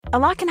A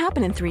lot can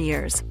happen in 3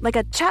 years, like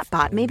a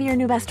chatbot may be your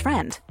new best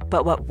friend.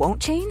 But what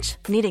won't change?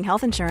 Needing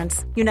health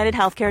insurance. United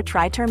Healthcare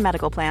Tri-Term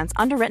Medical Plans,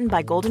 underwritten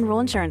by Golden Rule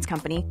Insurance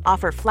Company,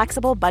 offer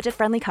flexible,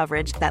 budget-friendly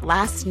coverage that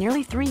lasts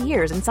nearly 3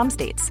 years in some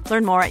states.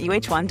 Learn more at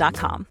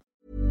uh1.com.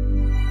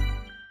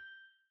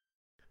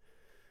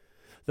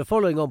 The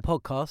following on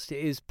podcast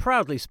is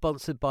proudly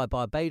sponsored by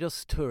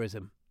Barbados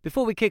Tourism.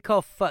 Before we kick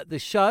off the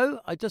show,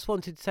 I just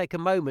wanted to take a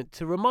moment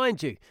to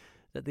remind you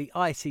that the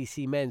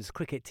ICC Men's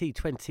Cricket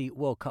T20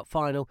 World Cup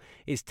Final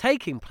is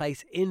taking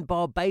place in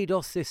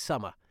Barbados this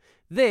summer.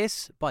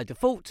 This, by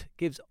default,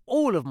 gives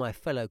all of my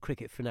fellow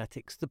cricket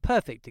fanatics the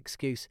perfect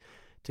excuse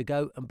to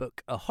go and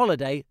book a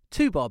holiday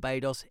to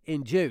Barbados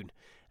in June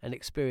and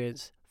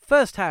experience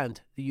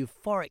firsthand the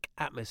euphoric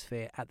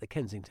atmosphere at the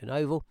Kensington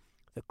Oval,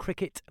 the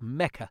cricket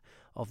mecca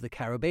of the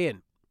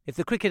Caribbean. If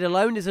the cricket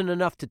alone isn't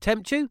enough to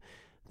tempt you,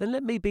 then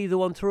let me be the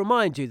one to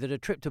remind you that a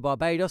trip to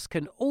Barbados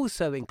can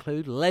also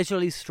include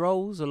leisurely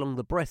strolls along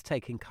the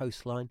breathtaking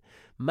coastline,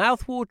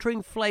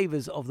 mouth-watering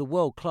flavours of the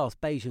world-class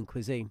Bajan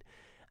cuisine,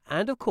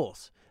 and, of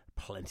course,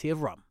 plenty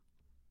of rum.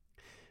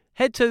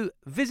 Head to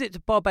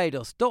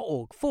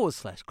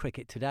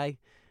visitbarbados.org/cricket today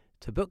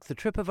to book the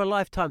trip of a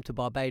lifetime to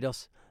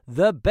Barbados,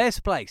 the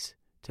best place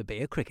to be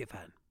a cricket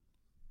fan.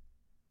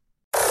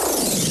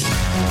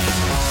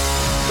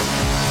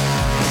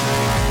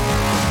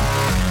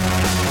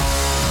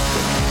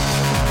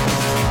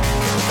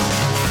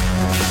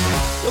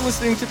 You're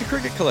listening to The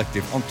Cricket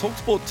Collective on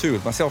TalkSport 2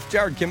 with myself,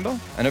 Jared Kimber,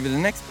 and over the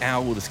next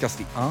hour we'll discuss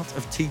the art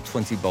of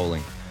T20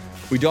 bowling.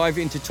 We dive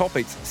into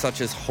topics such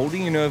as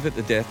holding your nerve at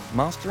the death,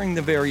 mastering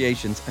the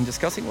variations, and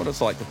discussing what it's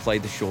like to play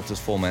the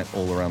shortest format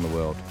all around the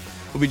world.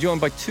 We'll be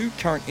joined by two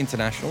current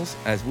internationals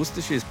as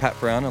Worcestershire's Pat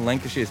Brown and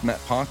Lancashire's Matt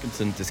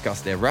Parkinson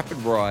discuss their rapid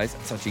rise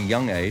at such a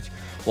young age,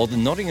 while the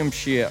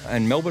Nottinghamshire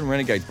and Melbourne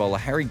Renegades bowler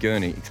Harry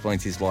Gurney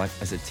explains his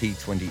life as a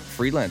T20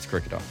 freelance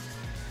cricketer.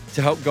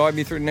 To help guide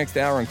me through the next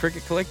hour on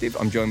Cricket Collective,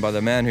 I'm joined by the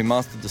man who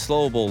mastered the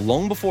slower ball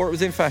long before it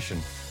was in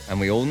fashion, and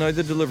we all know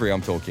the delivery I'm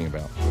talking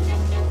about.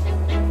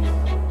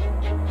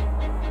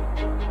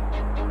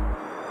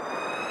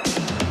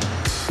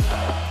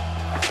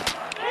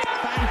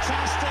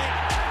 Fantastic,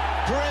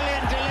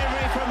 brilliant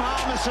delivery from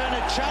Harmison, a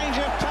change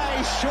of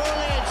pace,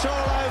 surely it's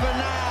all over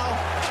now.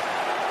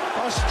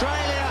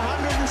 Australia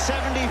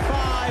 175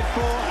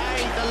 for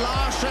 8, the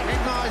last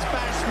recognised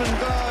batsman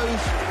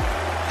goes.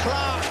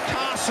 Clark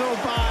Castle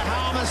by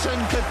Harmison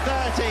for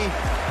 30.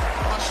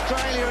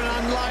 Australia an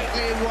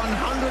unlikely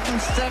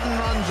 107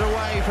 runs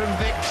away from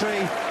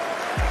victory.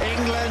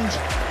 England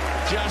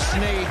just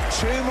need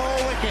 2 more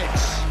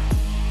wickets.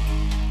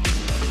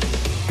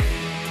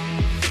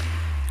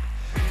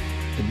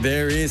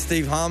 There is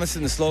Steve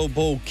Harmison, the slow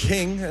ball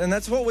king, and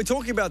that's what we're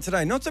talking about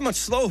today. Not so much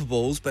slow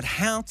balls, but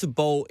how to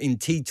bowl in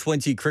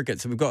T20 cricket.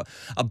 So we've got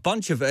a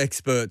bunch of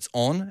experts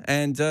on,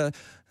 and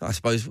I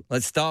suppose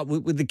let's start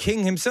with the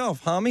king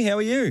himself. Harmy, how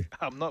are you?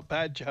 I'm not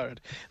bad,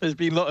 Jared. There's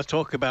been a lot of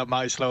talk about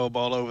my slower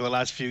ball over the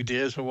last few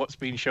days for what's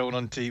been shown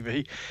on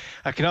TV.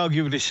 I can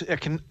argue this. I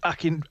can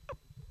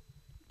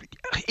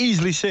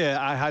easily say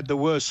I had the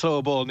worst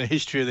slower ball in the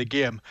history of the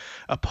game,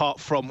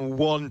 apart from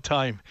one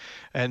time.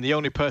 And the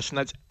only person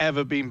that's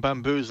ever been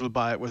bamboozled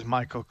by it was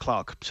Michael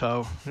Clarke.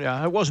 So,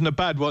 yeah, it wasn't a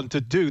bad one to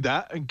do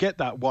that and get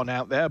that one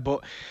out there.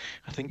 But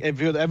I think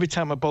every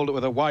time I bowled it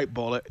with a white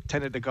ball, it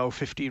tended to go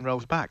 15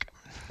 rows back.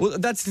 Well,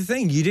 that's the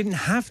thing. You didn't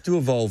have to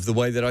evolve the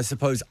way that I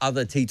suppose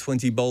other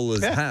T20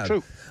 bowlers have.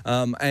 True.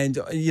 And,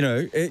 you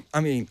know,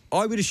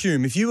 I would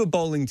assume if you were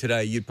bowling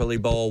today, you'd probably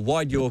bowl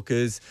wide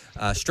Yorkers,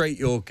 straight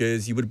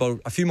Yorkers. You would bowl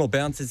a few more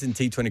bounces in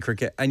T20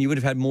 cricket, and you would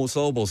have had more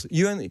slow balls.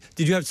 Did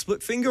you have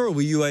split finger, or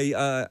were you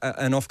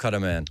an off-cutter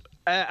man?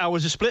 I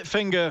was a split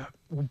finger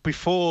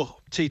before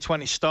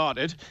T20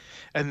 started,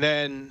 and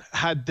then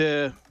had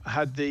the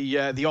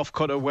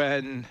off-cutter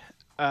when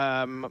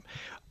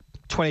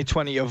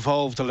 2020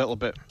 evolved a little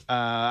bit.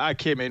 I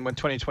came in when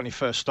 2020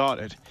 first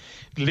started.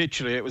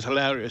 Literally, it was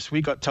hilarious.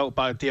 We got told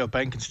by Dale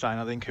Benkenstein,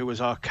 I think, who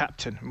was our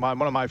captain,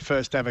 one of my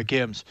first ever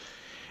games.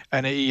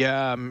 And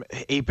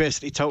he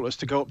basically told us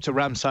to go up to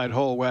Ramside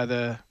Hall where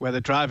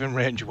the driving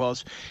range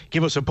was,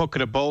 give us a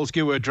bucket of balls,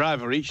 give her a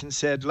driver each, and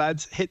said,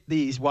 lads, hit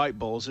these white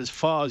balls as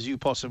far as you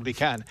possibly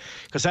can,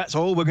 because that's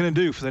all we're going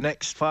to do for the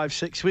next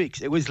 5-6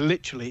 weeks. It was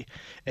literally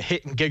a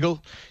hit and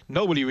giggle.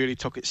 Nobody really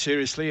took it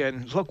seriously,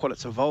 and look what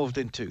it's evolved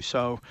into.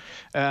 So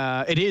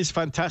it is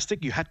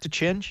fantastic. You had to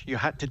change. You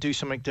had to do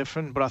something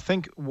different. But I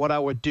think what I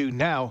would do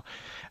now,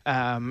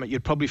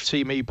 you'd probably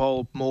see me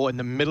bowl more in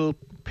the middle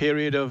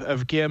period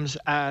of games,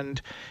 and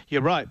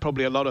you're right,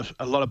 probably a lot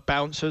of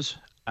bouncers,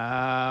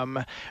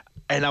 and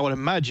I would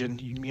imagine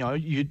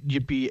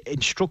you'd be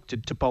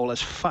instructed to bowl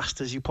as fast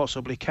as you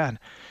possibly can.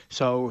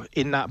 So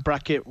in that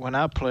bracket, when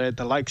I played,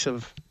 the likes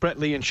of Brett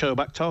Lee and Shoaib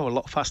Akhtar were a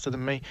lot faster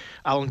than me.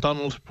 Alan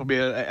Donald, probably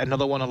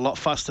another one a lot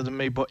faster than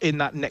me. But in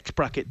that next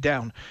bracket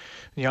down,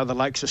 the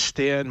likes of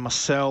Steyn,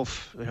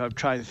 myself, I'm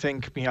trying to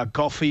think,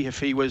 Goffey, if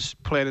he was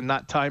playing in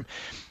that time,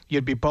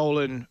 you'd be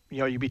bowling,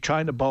 you'd be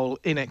trying to bowl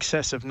in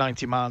excess of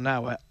 90 mile an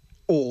hour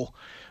or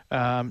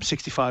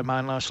 65 mile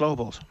an hour slow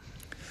balls.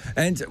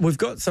 And we've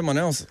got someone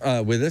else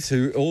with us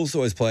who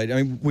also has played.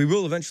 I mean, we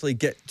will eventually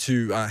get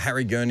to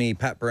Harry Gurney,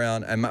 Pat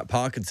Brown and Matt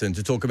Parkinson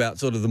to talk about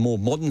sort of the more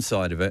modern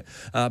side of it.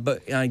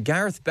 But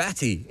Gareth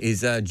Batty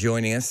is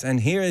joining us. And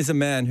here is a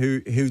man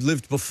who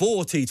lived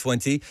before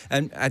T20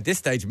 and at this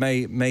stage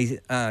may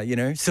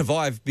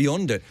survive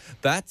beyond it.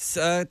 Bats,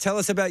 tell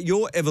us about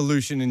your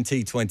evolution in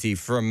T20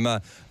 from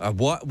a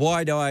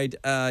wide-eyed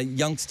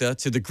youngster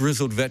to the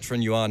grizzled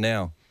veteran you are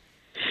now.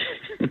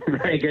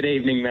 Very good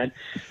evening, man.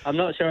 I'm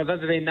not sure I've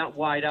ever been that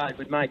wide-eyed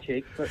with my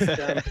cheek, but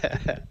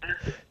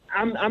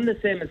I'm the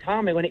same as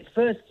Harmy. When it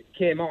first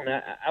came on,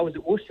 I was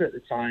at Worcester at the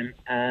time,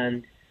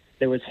 and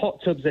there was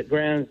hot tubs at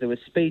grounds, there was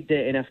speed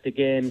dating after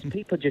games.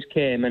 People just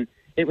came, and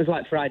it was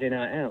like Friday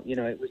night out. You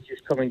know, it was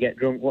just come and get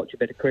drunk, watch a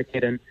bit of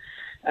cricket, and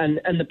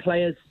the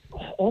players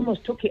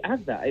almost took it as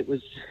that. It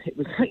was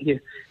like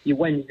your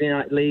Wednesday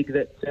night league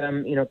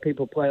that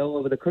people play all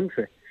over the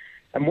country.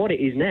 And what it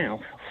is now,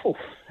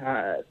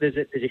 there's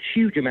a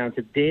huge amount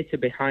of data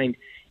behind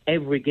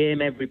every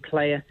game, every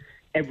player,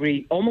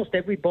 almost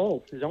every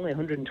ball. There's only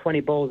 120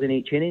 balls in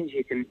each innings.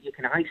 You can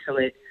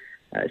isolate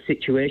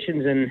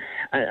situations,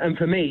 and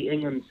for me,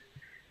 England's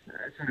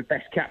sort of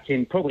best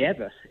captain probably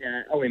ever,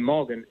 Owen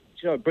Morgan,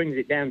 sort of brings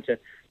it down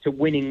to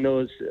winning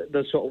those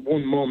sort of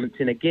one moments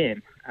in a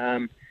game.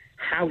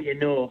 How you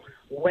know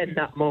when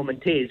that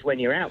moment is when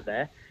you're out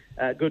there.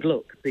 Good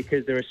luck,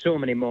 because there are so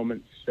many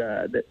moments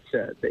that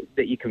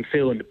you can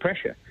feel under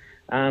pressure.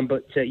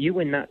 But you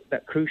win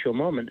that crucial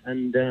moment,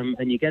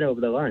 and you get over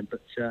the line.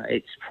 But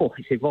it's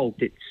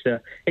evolved.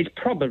 It's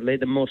probably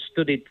the most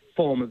studied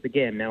form of the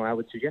game now, I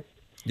would suggest.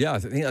 Yeah, I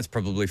think that's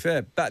probably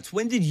fair. Bats,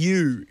 when did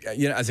you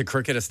as a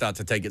cricketer, start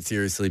to take it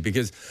seriously?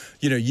 Because,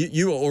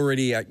 you were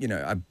already,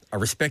 a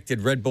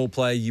respected red ball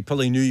player. You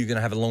probably knew you were going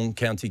to have a long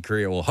county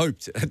career, or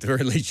hoped at the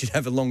very least you'd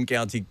have a long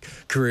county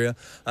career.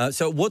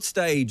 So at what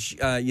stage,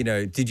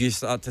 did you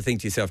start to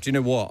think to yourself, do you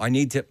know what, I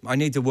need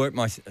to work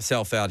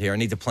myself out here. I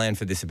need to plan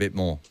for this a bit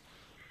more.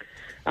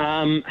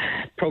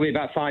 Probably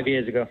about 5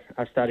 years ago,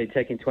 I started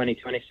taking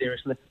 2020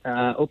 seriously.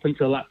 Up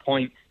until that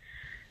point,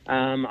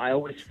 I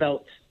always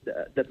felt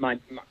that my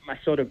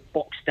sort of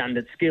box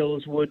standard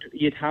skills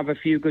you'd have a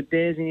few good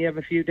days and you have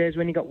a few days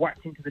when you got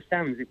whacked into the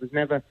stands. It was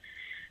never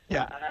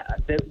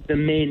the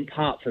main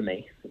part for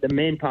me. The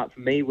main part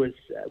for me was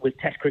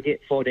Test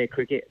cricket, 4-day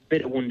cricket, a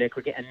bit of one-day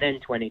cricket, and then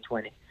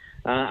 2020.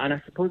 And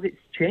I suppose it's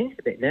changed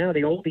a bit now.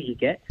 The older you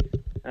get,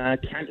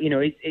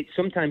 it's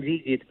sometimes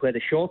easier to play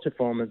the shorter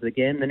form of the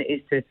game than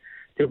it is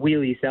to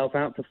wheel yourself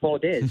out for 4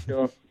 days.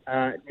 So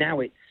now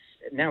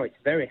it's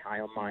very high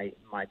on my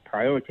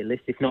priority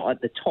list, if not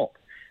at the top.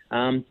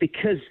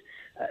 Because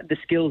the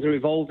skills are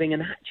evolving,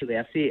 and actually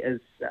I see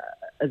it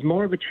as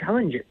more of a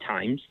challenge at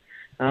times,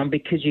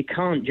 because you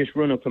can't just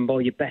run up and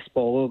bowl your best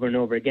ball over and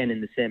over again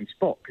in the same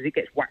spot, because it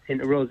gets whacked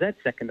into rose head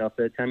second or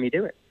third time you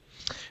do it.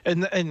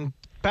 And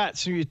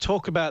Bats, you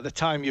talk about the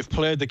time you've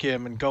played the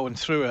game and going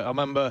through it. I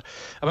remember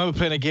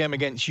playing a game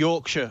against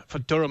Yorkshire for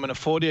Durham in a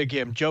 4-day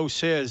game. Joe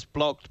Sayers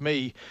blocked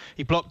me.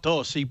 He blocked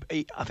us. I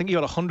think he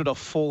got 100 or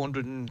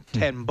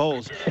 410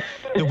 balls.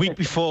 The week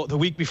before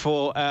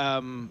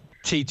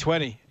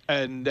T20,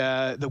 and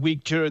the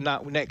week during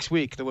that next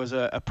week there was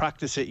a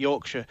practice at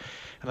Yorkshire,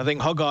 and I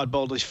think Hoggard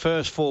bowled his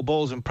first 4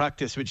 balls in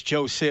practice, which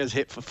Joe Sayers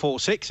hit for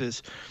 4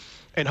 sixes.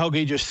 And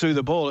Hoggy just threw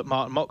the ball at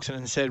Martin Moxon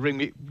and said, "Ring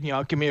me,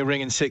 give me a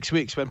ring in 6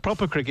 weeks when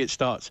proper cricket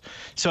starts."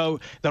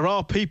 So there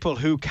are people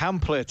who can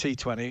play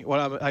T20.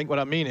 What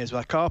I mean is,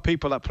 there are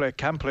people that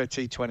can play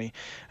T20,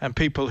 and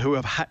people who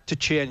have had to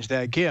change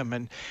their game.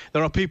 And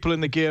there are people in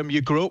the game you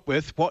grew up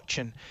with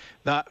watching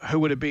who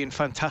would have been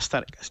fantastic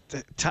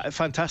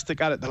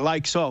at it. The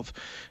likes of,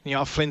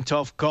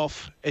 Flintoff,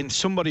 Gough, and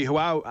somebody who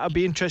I'd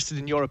be interested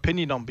in your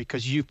opinion on,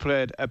 because you've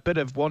played a bit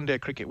of one-day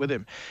cricket with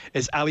him,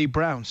 is Ali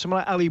Brown. Someone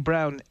like Ali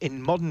Brown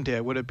in modern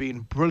day would have been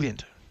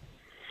brilliant.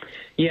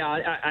 Yeah,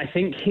 I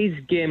think his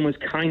game was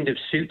kind of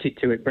suited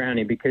to it,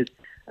 Brownie, because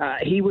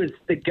he was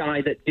the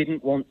guy that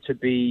didn't want to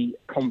be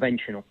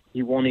conventional.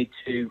 He wanted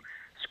to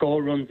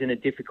score runs in a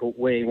difficult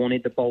way. He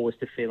wanted the bowlers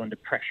to feel under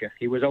pressure.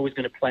 He was always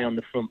going to play on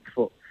the front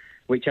foot,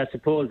 which I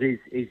suppose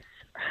is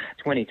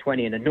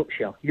 2020 in a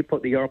nutshell. You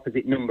put your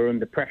opposite number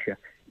under pressure,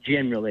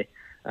 generally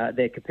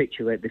they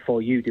capitulate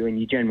before you do, and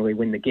you generally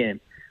win the game.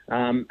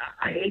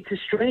 It's a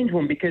strange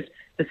one, because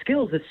the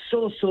skills are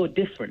so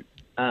different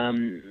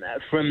from,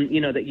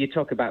 that you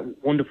talk about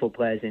wonderful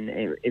players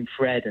in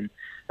Fred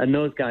and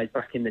those guys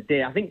back in the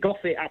day. I think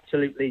Gough,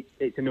 absolutely,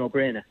 it's a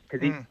no-brainer,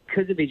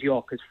 because of his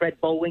Yorkers. Fred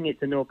bowling,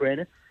 it's a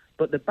no-brainer.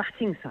 But the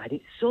batting side,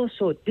 it's so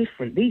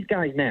different. These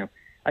guys now,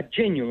 I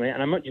genuinely,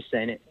 and I'm not just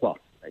saying it, well,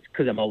 it's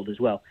because I'm old as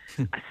well,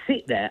 I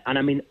sit there and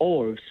I'm in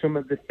awe of some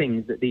of the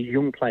things that these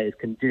young players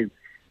can do.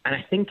 And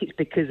I think it's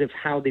because of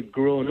how they've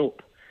grown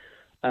up,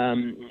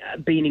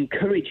 being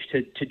encouraged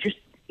to just,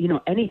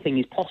 anything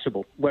is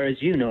possible. Whereas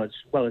as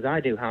well as I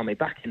do, Harmy,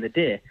 back in the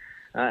day,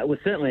 Well,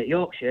 certainly at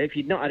Yorkshire, if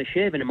you'd not had a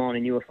shave in the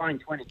morning, you were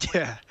fined 20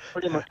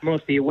 pretty much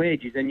most of your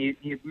wages, and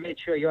you made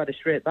sure you had a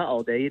straight bat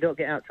all day. You don't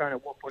get out trying to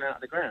whoop one out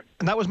of the ground.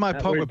 And that was my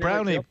point with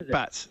Brownie,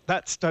 Bats.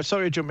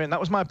 Sorry to jump in. That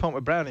was my point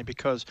with Brownie,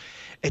 because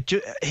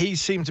he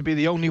seemed to be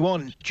the only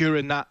one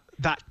during that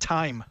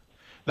time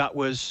that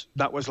was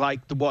like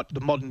what the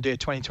modern day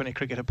 2020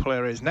 cricketer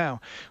player is now,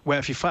 where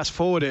if you fast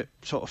forward it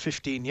sort of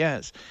 15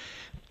 years,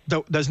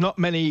 there's not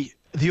many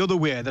the other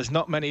way. There's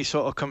not many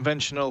sort of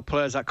conventional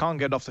players that can't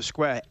get off the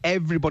square.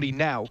 Everybody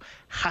now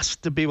has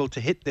to be able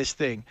to hit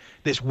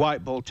this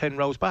white ball 10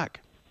 rows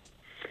back.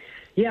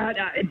 Yeah,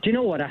 do you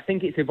know what? I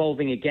think it's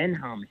evolving again,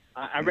 Harmy.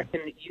 I reckon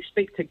you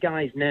speak to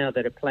guys now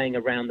that are playing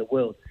around the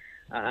world.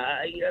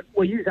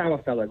 We'll use our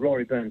fella,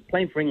 Rory Burns,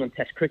 playing for England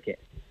Test cricket.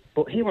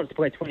 But he wants to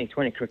play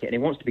 2020 cricket and he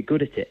wants to be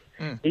good at it.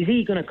 Is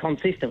he going to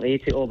consistently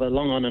hit it over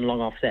long on and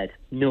long offside?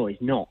 No,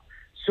 he's not.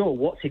 So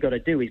what's he got to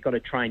do? He's got to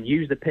try and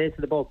use the pace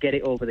of the ball, get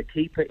it over the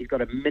keeper. He's got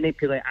to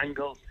manipulate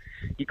angles.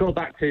 You go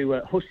back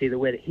to Hussey, the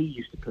way that he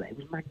used to play. It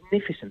was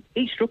magnificent.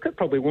 He struck at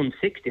probably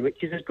 160,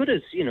 which is as good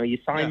as, your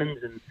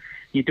Simons and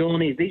your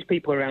Dhoni's, these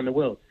people around the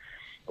world.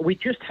 We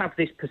just have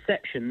this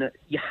perception that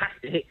you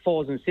have to hit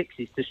 4s and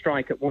 6s to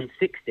strike at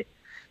 160.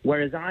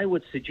 Whereas I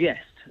would suggest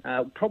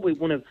probably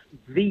one of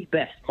the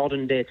best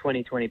modern-day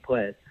 2020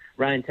 players,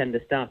 Ryan Tender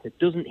starter,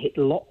 doesn't hit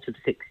lots of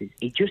 6s.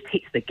 He just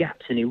hits the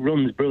gaps and he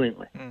runs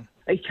brilliantly.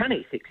 He can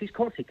hit 6s, of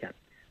course he can.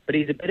 But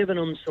he's a bit of an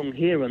unsung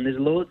hero, and there's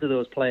loads of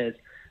those players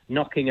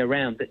knocking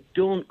around that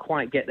don't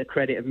quite get the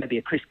credit of maybe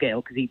a Chris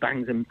Gale, because he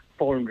bangs them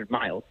 400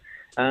 miles.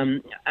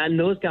 And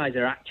those guys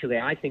are actually,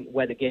 I think,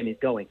 where the game is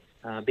going.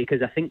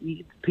 Because I think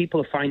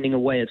people are finding a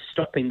way of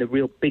stopping the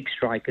real big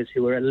strikers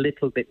who are a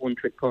little bit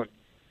one-trick ponies.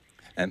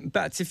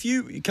 Bats, if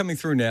you coming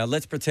through now,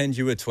 let's pretend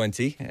you were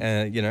 20,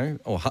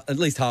 or at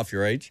least half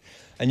your age,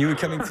 and you were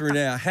coming through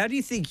now, how do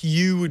you think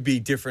you would be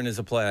different as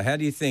a player? How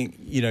do you think,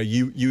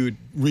 you would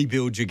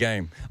rebuild your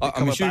game?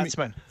 Become a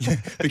batsman.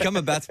 Become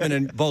a batsman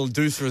and bowl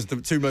deucer as the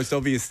two most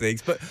obvious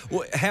things. But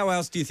how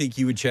else do you think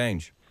you would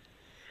change?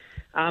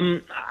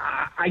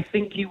 I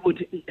think you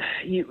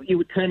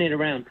would turn it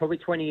around. Probably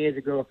 20 years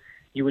ago,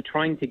 you were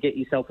trying to get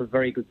yourself a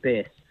very good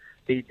base.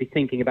 Be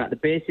thinking about the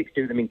basics,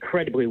 do them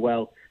incredibly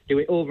well, do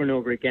it over and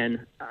over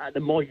again. The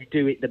more you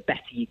do it, the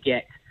better you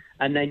get.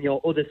 And then your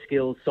other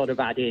skills sort of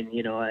add in.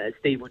 As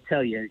Steve would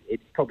tell you,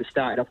 it probably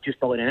started off just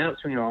bowling an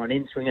outswing or an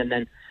in-swing, and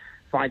then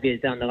 5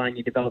 years down the line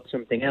you develop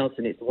something else,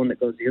 and it's the one that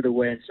goes the other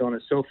way, and so on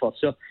and so forth.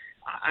 So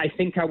I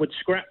think I would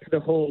scrap the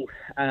whole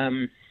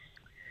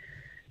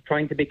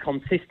trying to be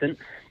consistent,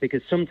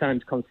 because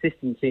sometimes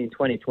consistency in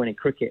 2020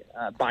 cricket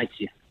bites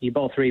you. You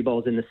bowl 3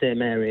 balls in the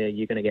same area,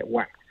 you're going to get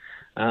whacked.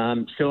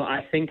 So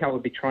I think I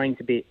would be trying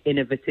to be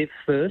innovative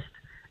first,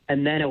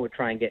 and then I would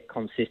try and get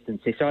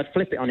consistency. So I'd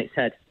flip it on its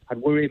head. I'd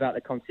worry about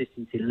the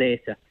consistency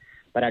later,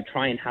 but I'd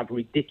try and have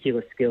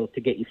ridiculous skills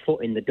to get your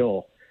foot in the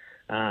door.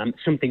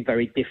 Something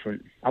very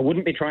different. I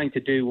wouldn't be trying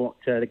to do what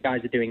the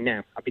guys are doing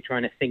now. I'd be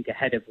trying to think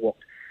ahead of what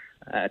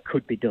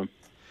could be done.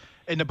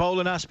 In the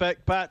bowling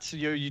aspect, Bats,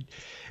 you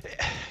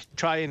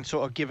try and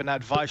sort of give an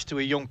advice to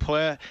a young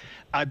player.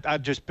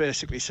 I'd just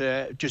basically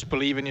say, just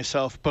believe in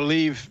yourself.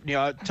 Believe,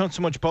 not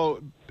so much bowl.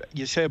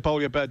 You say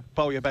bowl your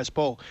best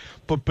ball,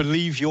 but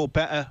believe you're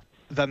better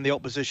than the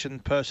opposition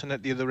person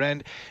at the other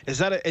end.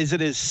 Is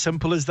it as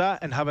simple as that,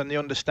 and having the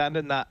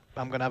understanding that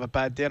I'm going to have a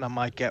bad day and I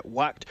might get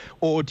whacked,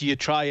 or do you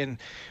try and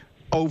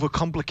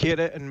overcomplicate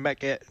it and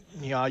make it,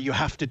 you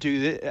have to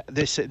do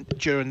this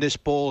during this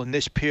ball and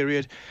this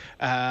period?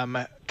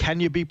 Can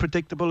you be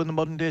predictable in the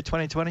modern day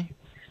 2020?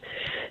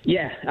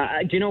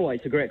 Yeah, do you know what?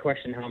 It's a great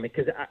question, Harmy,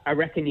 because I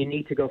reckon you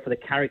need to go for the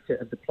character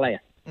of the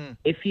player.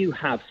 If you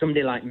have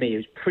somebody like me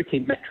who's pretty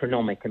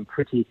metronomic and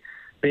pretty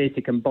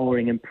basic and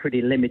boring and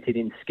pretty limited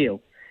in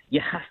skill,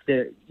 you have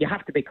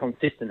to be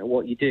consistent at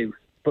what you do.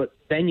 But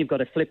then you've got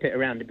to flip it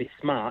around and be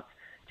smart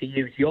to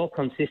use your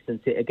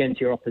consistency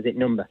against your opposite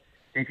number.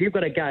 If you've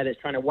got a guy that's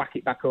trying to whack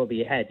it back over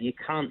your head, you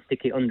can't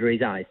stick it under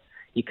his eyes.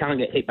 You can't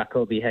get hit back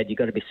over your head. You've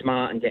got to be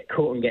smart and get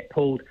caught and get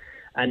pulled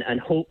and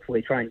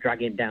hopefully try and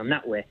drag him down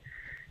that way.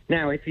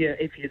 Now, if you're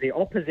the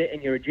opposite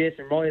and you're a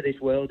Jason Roy of this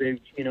world who,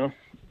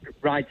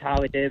 rides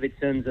Harley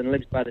Davidsons and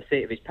lives by the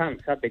seat of his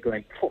pants, I'd be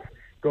going,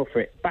 go for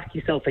it. Back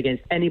yourself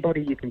against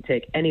anybody. You can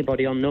take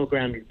anybody on no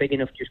ground is big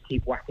enough. Just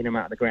keep whacking them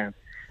out of the ground.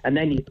 And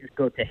then you just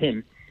go to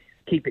him.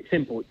 Keep it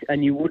simple.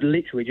 And you would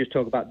literally just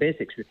talk about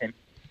basics with him.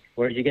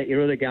 Whereas you get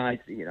your other guys,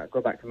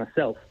 go back to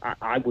myself,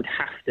 I would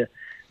have to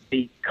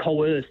be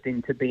coerced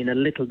into being a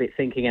little bit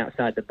thinking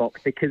outside the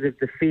box because of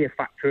the fear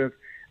factor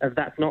of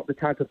that's not the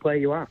type of player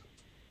you are.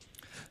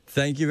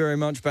 Thank you very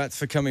much, Bats,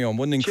 for coming on.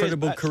 What an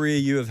incredible career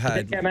you have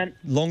had. Yeah, man.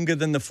 Longer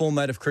than the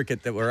format of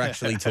cricket that we're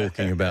actually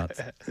talking about.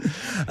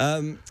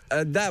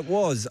 That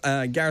was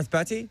Gareth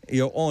Batty.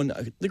 You're on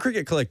The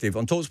Cricket Collective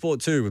on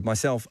TalkSport 2 with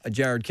myself,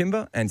 Jared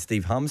Kimber, and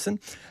Steve Harmison.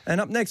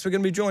 And up next, we're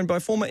going to be joined by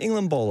former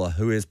England bowler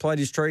who has played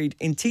his trade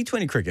in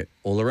T20 cricket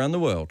all around the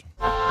world.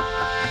 Beauty.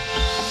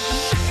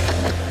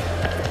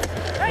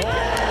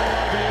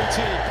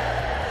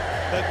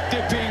 The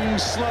dipping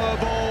slower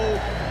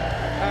ball.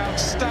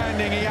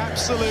 outstanding. He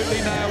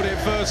absolutely nailed it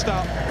first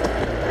up.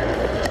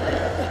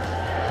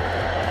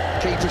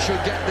 Keeper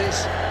should get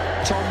this.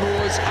 Tom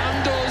Moores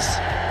and does.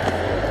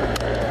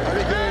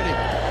 Harry Gurney.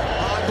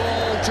 High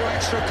ball to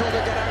extra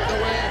cover, get out of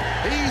the way.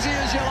 Easy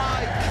as you like.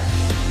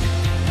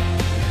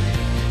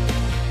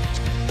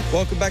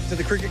 Welcome back to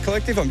the Cricket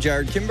Collective. I'm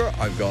Jared Kimber.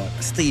 I've got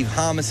Steve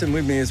Harmison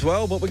with me as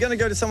well, but we're going to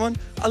go to someone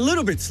a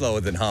little bit slower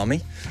than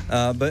Harmy.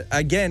 But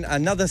again,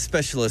 another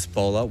specialist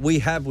bowler. We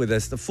have with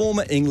us the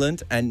former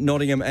England and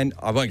Nottingham, and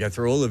I won't go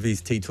through all of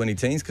his T20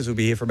 teams because we'll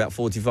be here for about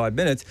 45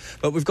 minutes,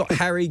 but we've got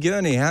Harry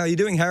Gurney. How are you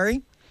doing,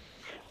 Harry?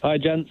 Hi,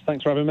 gents.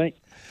 Thanks for having me.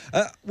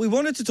 We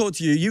wanted to talk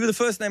to you. You were the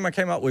first name I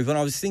came up with when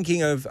I was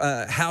thinking of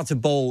how to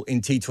bowl in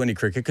T20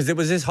 cricket, because there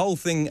was this whole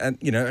thing,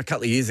 a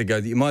couple of years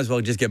ago that you might as well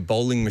just get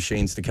bowling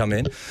machines to come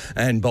in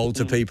and bowl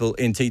to people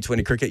in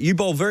T20 cricket. You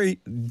bowl very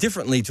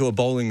differently to a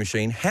bowling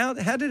machine. How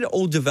did it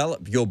all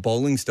develop, your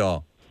bowling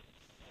style?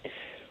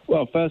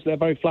 Well, firstly, they're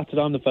very flattered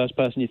I'm the first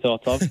person you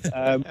thought of.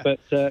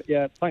 But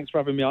thanks for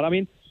having me on. I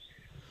mean,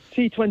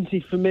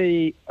 T20 for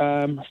me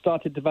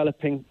started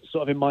developing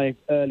sort of in my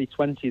early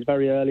 20s,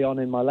 very early on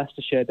in my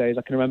Leicestershire days.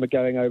 I can remember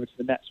going over to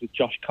the nets with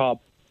Josh Cobb,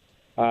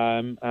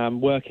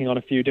 working on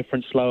a few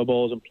different slower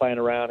balls and playing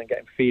around and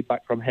getting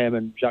feedback from him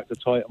and Jacques du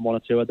Toit and one or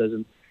two others.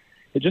 And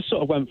it just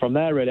sort of went from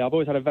there, really. I've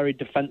always had a very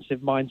defensive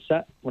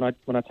mindset when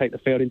I take the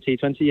field in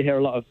T20. You hear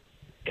a lot of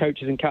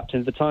coaches and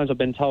captains. The times I've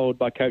been told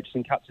by coaches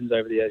and captains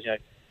over the years,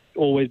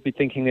 always be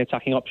thinking the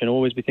attacking option,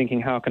 always be thinking,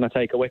 how can I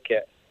take a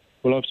wicket?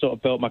 Well, I've sort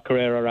of built my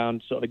career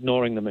around sort of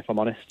ignoring them, if I'm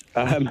honest,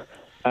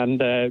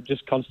 and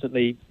just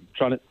constantly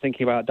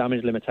thinking about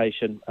damage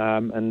limitation.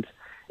 And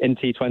in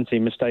T20,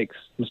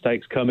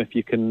 mistakes come if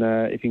you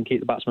can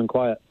keep the batsman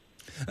quiet.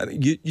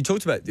 You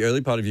talked about the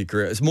early part of your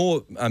career. It's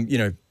more,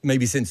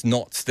 maybe since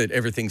Notts that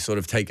everything's sort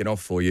of taken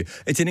off for you.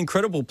 It's an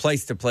incredible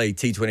place to play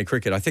T20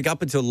 cricket. I think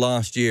up until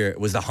last year, it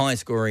was the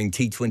highest scoring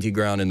T20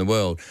 ground in the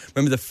world.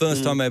 Remember the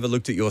first time I ever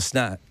looked at your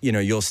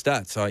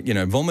stats,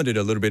 I, vomited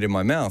a little bit in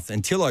my mouth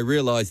until I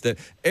realised that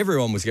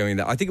everyone was going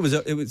there. I think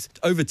it was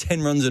over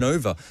 10 runs and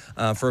over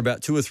for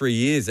about 2 or 3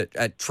 years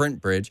at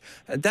Trent Bridge.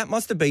 That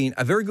must have been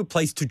a very good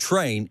place to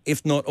train,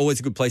 if not always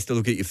a good place to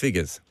look at your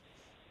figures.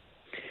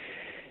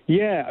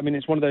 Yeah, I mean,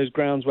 it's one of those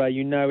grounds where I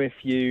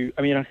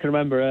can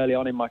remember early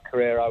on in my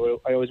career, I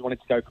always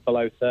wanted to go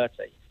below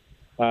 30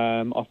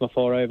 off my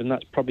 4 overs, and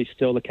that's probably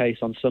still the case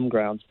on some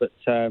grounds. But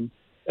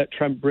at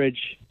Trent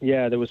Bridge,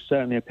 there was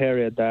certainly a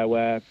period there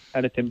where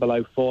anything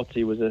below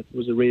 40 was a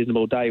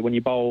reasonable day. When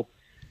you bowl,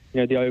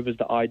 the overs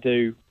that I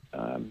do,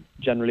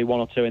 generally 1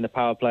 or 2 in the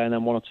power play and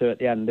then 1 or 2 at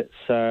the end,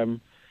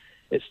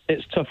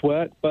 it's tough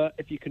work, but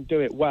if you can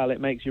do it well,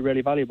 it makes you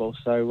really valuable.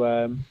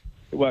 So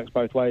it works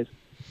both ways.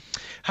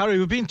 Harry,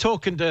 we've been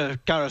talking to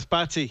Gareth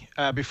Batty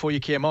before you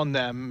came on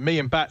there. Me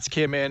and Bats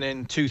came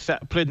in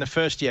played in the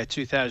first year,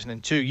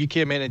 2002. You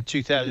came in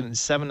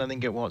 2007, I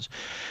think it was.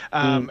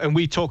 And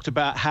we talked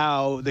about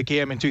how the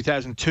game in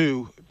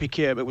 2002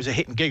 it was a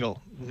hit and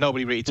giggle.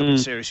 Nobody really took it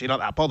seriously, not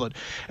that bothered.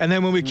 And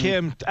then when we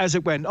came, as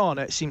it went on,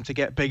 it seemed to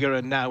get bigger,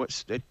 and now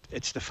it's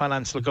the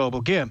financial global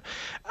game.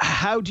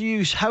 How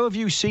have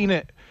you seen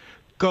it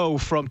go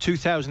from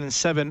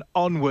 2007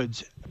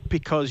 onwards?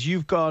 Because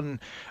you've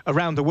gone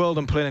around the world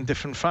and played in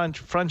different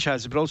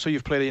franchises, but also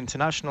you've played the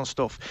international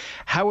stuff.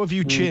 How have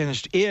you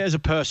changed, as a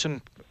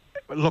person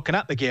looking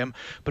at the game,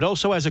 but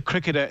also as a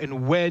cricketer,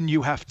 and when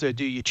you have to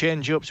do your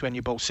change-ups, when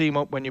you bowl seam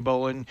up, when you're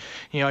bowling,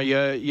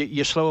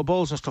 your slower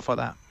balls and stuff like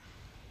that?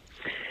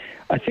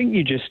 I think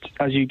you just,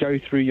 as you go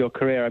through your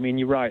career, I mean,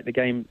 you're right, the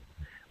game,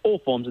 all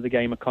forms of the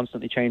game are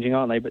constantly changing,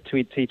 aren't they? But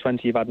to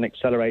T20, you've had an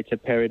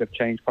accelerated period of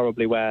change,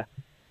 probably, where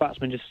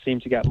batsmen just seem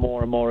to get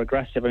more and more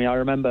aggressive. I mean, I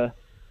remember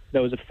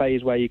there was a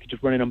phase where you could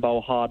just run in and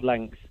bowl hard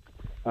length,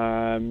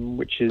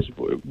 which is,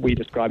 we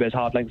describe it as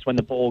hard lengths when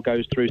the ball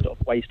goes through sort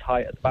of waist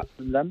height at the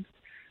batsman's end.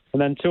 And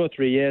then 2 or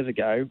 3 years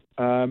ago,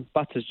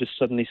 batters just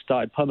suddenly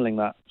started pummeling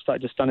that,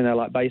 started just standing there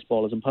like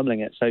baseballers and pummeling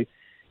it. So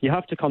you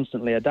have to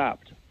constantly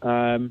adapt.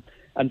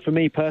 And for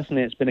me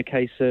personally, it's been a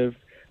case of,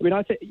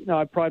 I think,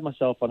 I pride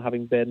myself on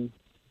having been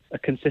a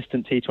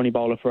consistent T20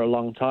 bowler for a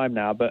long time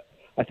now, but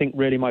I think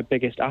really my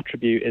biggest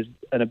attribute is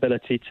an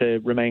ability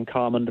to remain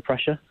calm under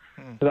pressure.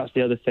 So that's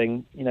the other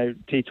thing.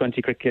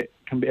 T20 cricket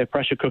can be a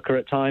pressure cooker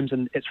at times,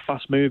 and it's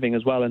fast moving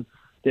as well. And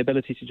the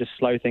ability to just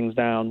slow things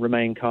down,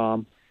 remain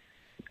calm.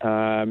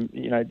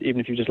 Even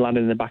if you just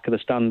landed in the back of the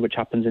stand, which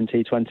happens in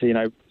T20,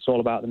 it's all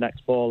about the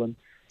next ball, and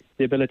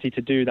the ability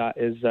to do that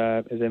is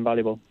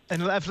invaluable.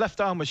 And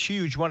left arm was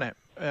huge, wasn't it?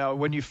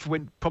 When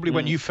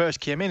you first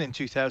came in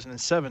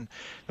 2007,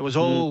 there was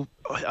a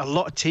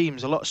lot of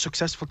teams, a lot of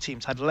successful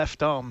teams had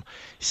left arm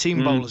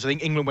seam bowlers. I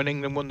think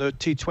England won the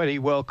T20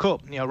 World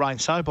Cup, Ryan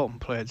Sidebottom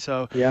played.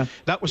 So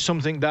that was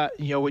something that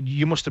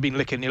you must have been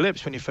licking your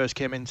lips when you first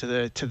came into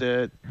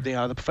the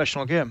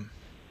professional game.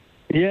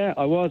 Yeah,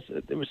 I was.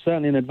 It was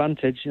certainly an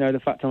advantage.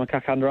 The fact I'm a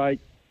cackhand right.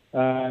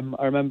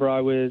 I remember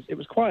it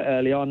was quite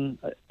early on,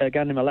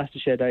 again in my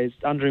Leicestershire days.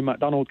 Andrew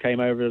MacDonald came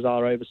over as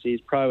our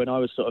overseas pro, and I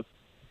was sort of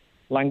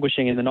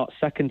languishing in the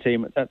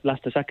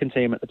Leicester second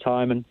team at the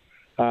time, and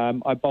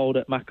I bowled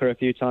at Macca a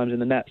few times in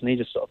the nets, and he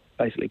just sort of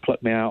basically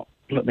plucked me out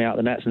of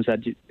the nets and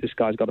said, "This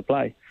guy's got to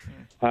play."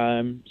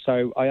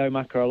 So I owe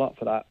Macca a lot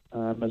for that.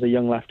 As a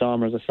young left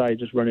armer, as I say,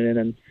 just running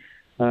in,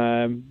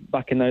 and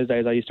back in those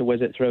days, I used to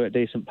whiz it through at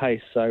decent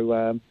pace.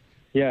 So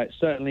it's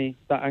certainly,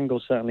 that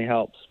angle certainly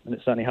helps, and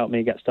it certainly helped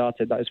me get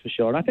started. That is for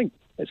sure. And I think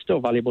it's still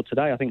valuable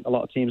today. I think a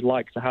lot of teams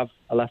like to have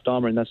a left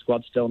armer in their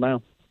squad still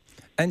now.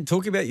 And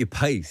talking about your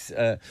pace,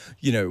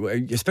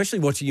 especially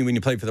watching you when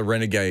you played for the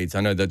Renegades,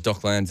 I know that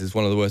Docklands is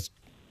one of the worst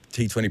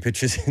T20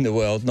 pitches in the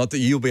world. Not that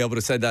you'll be able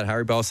to say that,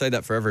 Harry, but I'll say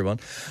that for everyone.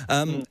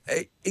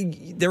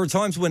 There are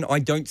times when I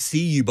don't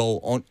see you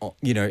bowl on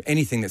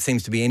anything that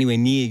seems to be anywhere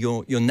near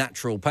your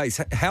natural pace.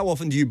 How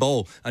often do you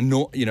bowl a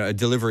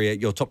delivery at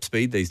your top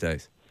speed these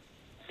days?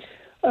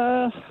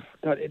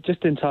 It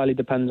just entirely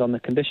depends on the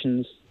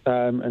conditions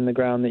and the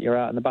ground that you're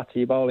at and the batter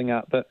you're bowling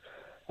at. But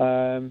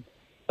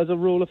as a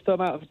rule of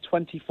thumb, out of a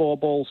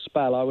 24-ball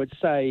spell, I would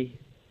say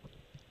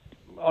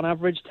on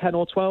average 10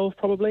 or 12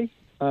 probably.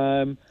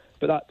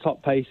 But that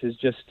top pace is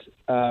just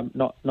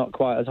not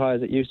quite as high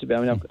as it used to be.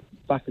 I mean,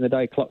 back in the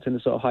day, clocked in the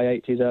sort of high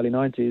 80s, early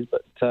 90s,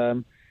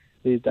 but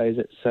these days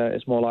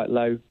it's more like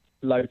low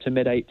to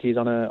mid 80s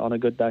on a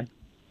good day.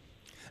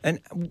 And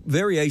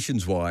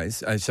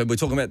variations-wise, so we're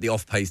talking about the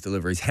off-pace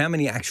deliveries. How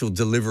many actual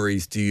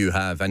deliveries do you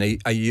have? And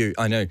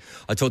I know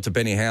I talk to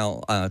Benny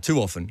Howe too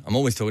often. I'm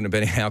always talking to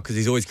Benny Howe because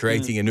he's always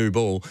creating a new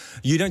ball.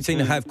 You don't seem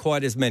to have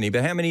quite as many,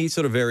 but how many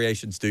sort of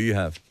variations do you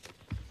have?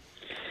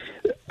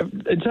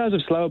 In terms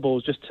of slower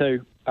balls, just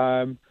two.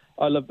 I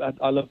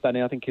love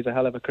Benny. I think he's a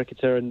hell of a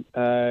cricketer, and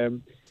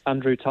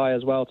Andrew Ty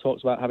as well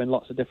talks about having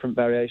lots of different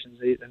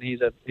variations, and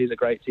he's a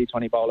great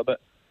T20 bowler.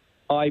 But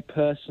I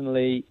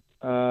personally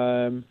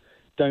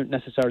don't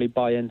necessarily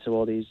buy into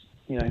all these.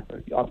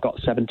 I've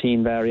got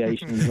 17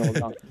 variations. And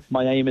all that.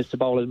 My aim is to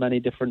bowl as many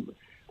different.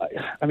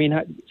 I mean,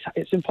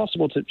 it's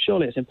impossible to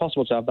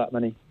have that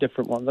many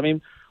different ones. I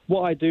mean,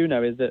 what I do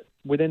know is that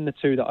within the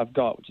two that I've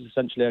got, which is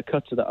essentially a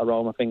cutter that I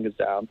roll my fingers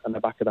down and the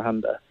back of the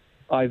hander,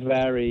 I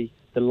vary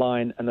the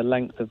line and the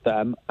length of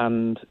them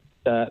and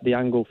the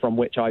angle from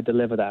which I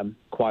deliver them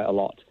quite a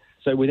lot.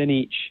 So within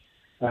each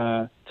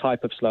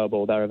type of slow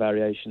ball, there are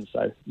variations.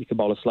 So you can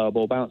bowl a slow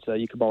ball bouncer,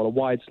 you can bowl a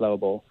wide slow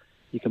ball,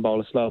 you can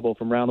bowl a slow ball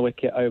from round the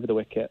wicket, over the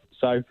wicket.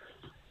 So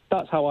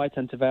that's how I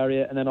tend to vary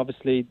it. And then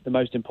obviously the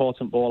most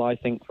important ball, I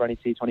think, for any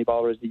T20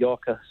 bowler is the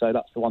Yorker. So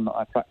that's the one that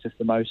I practice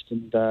the most.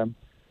 And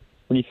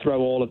when you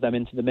throw all of them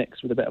into the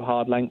mix with a bit of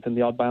hard length and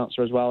the odd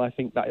bouncer as well, I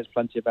think that is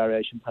plenty of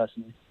variation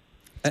personally.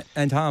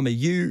 And Harmy,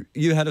 you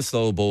had a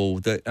slow ball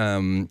that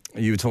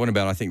you were talking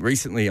about, I think,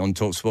 recently on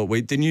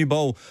TalkSport. Didn't you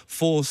bowl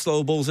 4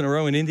 slow balls in a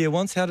row in India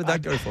once? How did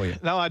that go for you?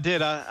 No, I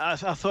did. I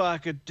thought I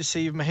could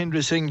deceive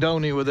Mahindra Singh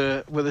Dhoni with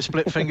a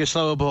split finger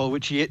slow ball,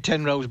 which he hit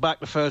 10 rows back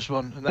the first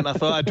one, and then I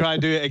thought I'd try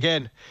and do it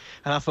again.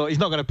 And I thought he's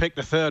not going to pick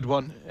the third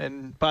one.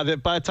 And by the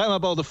time I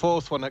bowled the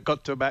fourth one, it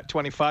got to about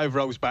 25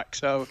 rows back.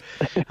 So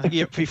I think he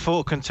hit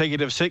 4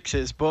 consecutive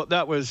sixes. But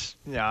that was,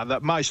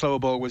 my slow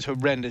ball was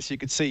horrendous. You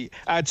could see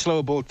I had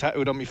slow ball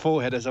tattooed on my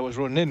forehead as I was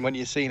running in when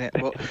you seen it.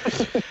 But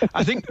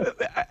I think,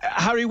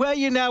 Harry, where are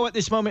you now at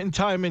this moment in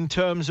time in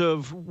terms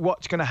of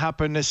what's going to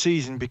happen this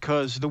season?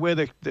 Because the way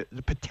the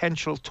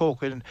potential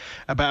talking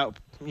about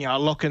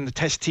locking the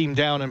test team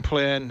down and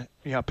playing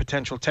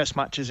potential test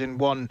matches in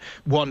one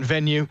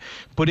venue.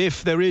 But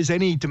if there is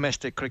any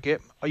domestic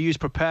cricket, are you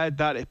prepared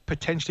that it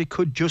potentially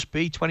could just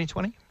be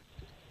 2020?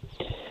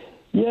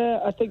 Yeah,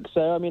 I think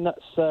so. I mean,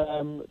 that's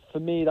for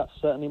me, that's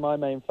certainly my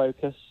main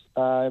focus.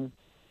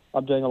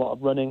 I'm doing a lot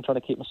of running, trying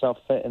to keep myself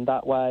fit in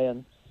that way,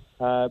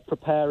 and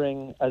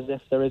preparing as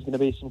if there is going to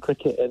be some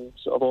cricket in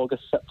sort of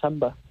August,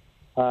 September.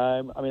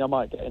 I mean, I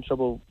might get in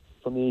trouble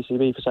from the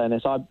ECB for saying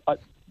this.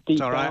 It's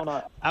all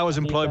right. I was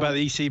employed by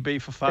the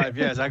ECB for 5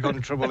 years. I got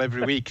in trouble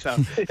every week, so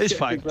it's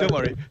fine. Don't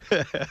worry.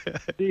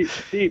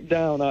 deep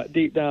down, I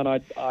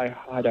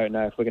don't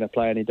know if we're going to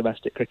play any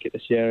domestic cricket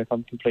this year, if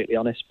I'm completely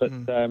honest.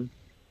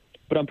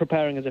 But I'm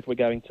preparing as if we're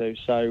going to.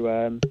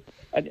 So,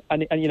 and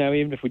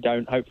even if we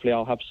don't, hopefully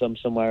I'll have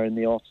somewhere in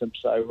the autumn.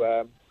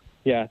 So,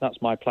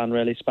 that's my plan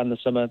really. Spend the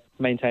summer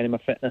maintaining my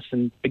fitness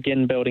and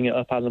begin building it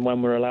up as and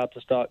when we're allowed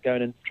to start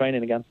going and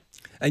training again.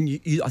 And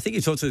I think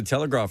you talked to the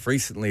Telegraph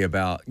recently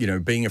about,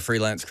 being a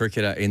freelance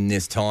cricketer in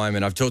this time.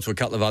 And I've talked to a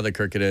couple of other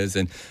cricketers,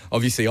 and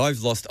obviously I've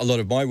lost a lot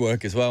of my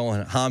work as well,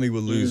 and Harmy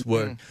will lose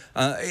work.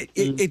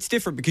 It's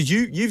different because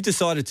you've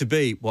decided to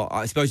be, well,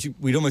 I suppose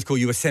we'd almost call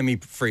you a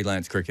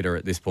semi-freelance cricketer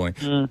at this point.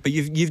 But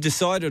you've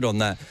decided on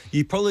that.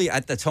 You probably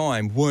at the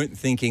time weren't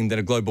thinking that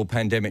a global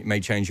pandemic may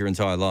change your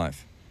entire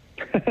life.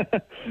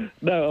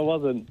 No, I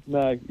wasn't.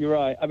 No, you're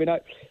right. I mean,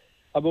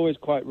 I'm always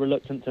quite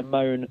reluctant to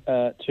moan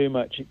too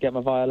much, get my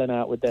violin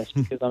out with this,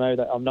 because I know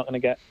that I'm not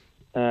going to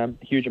get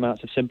huge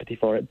amounts of sympathy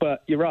for it.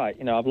 But you're right.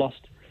 I've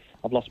lost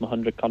my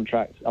 100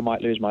 contract. I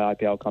might lose my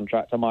IPL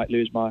contract. I might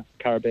lose my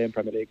Caribbean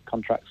Premier League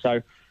contract.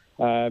 So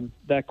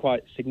they're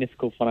quite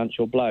significant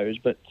financial blows.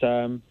 But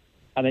and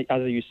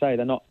as you say,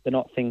 they're not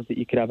things that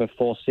you could ever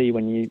foresee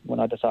when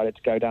I decided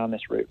to go down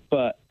this route.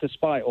 But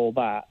despite all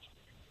that,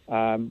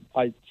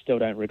 I still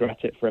don't regret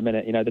it for a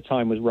minute. You know, the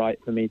time was right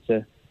for me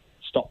to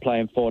stop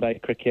playing 4-day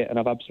cricket, and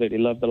I've absolutely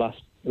loved the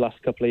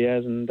last couple of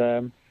years.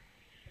 And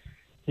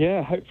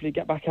hopefully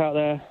get back out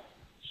there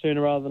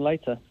sooner rather than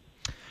later.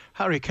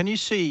 Harry, can you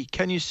see?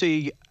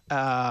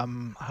 How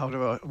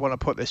do I want to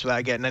put this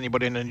without getting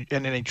anybody in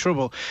any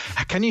trouble?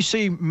 Can you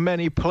see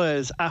many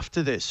players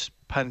after this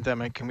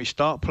pandemic and we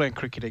start playing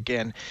cricket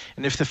again,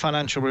 and if the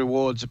financial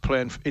rewards of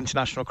playing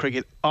international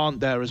cricket aren't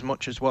there as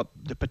much as what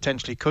they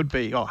potentially could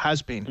be or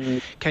has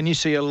been, can you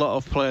see a lot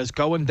of players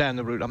going down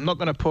the route? I'm not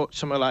going to put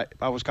someone like,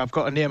 I've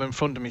got a name in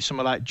front of me,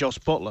 someone like Jos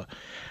Buttler.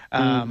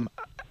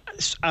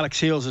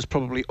 Alex Heales is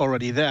probably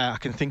already there. I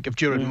can think of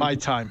during my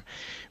time,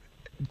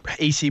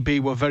 ECB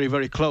were very,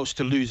 very close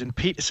to losing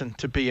Peterson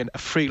to being a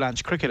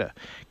freelance cricketer.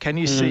 Can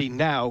you see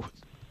now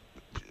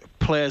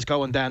players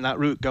going down that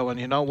route, going,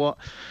 you know what,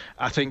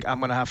 I think I'm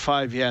going to have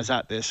 5 years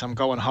at this, I'm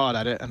going hard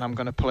at it, and I'm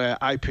going to play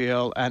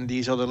IPL and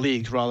these other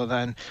leagues rather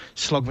than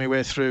slug my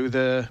way through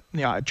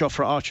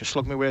Jofra Archer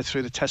slug my way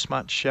through the test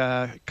match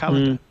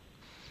calendar?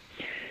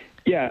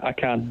 Yeah, I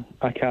can.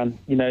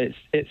 You know,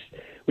 it's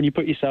when you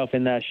put yourself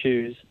in their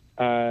shoes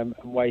and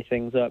weigh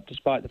things up,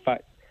 despite the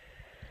fact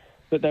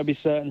that there'll be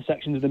certain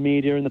sections of the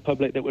media and the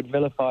public that would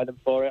vilify them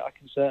for it, I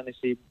can certainly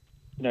see,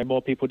 you know,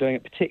 more people doing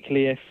it,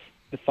 particularly if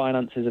the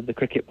finances of the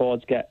cricket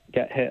boards get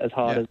hit as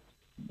hard as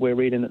we're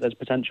reading that there's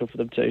potential for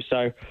them to. So,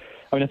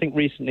 I mean, I think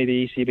recently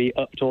the ECB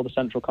upped all the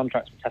central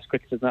contracts for Test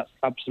cricketers, and that's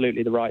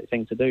absolutely the right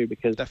thing to do,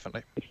 because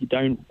definitely, if you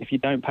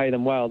don't pay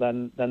them well,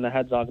 then their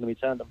heads are going to be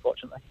turned,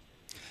 unfortunately.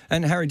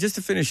 And Harry, just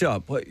to finish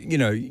up, you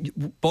know,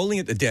 bowling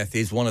at the death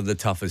is one of the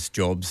toughest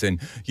jobs. And,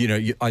 you know,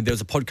 there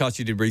was a podcast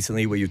you did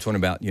recently where you were talking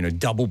about, you know,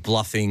 double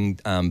bluffing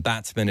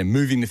batsmen and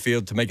moving the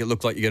field to make it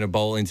look like you're going to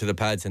bowl into the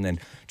pads and then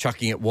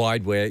chucking it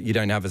wide where you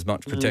don't have as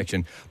much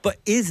protection. But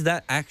is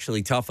that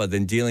actually tougher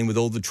than dealing with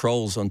all the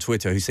trolls on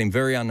Twitter who seem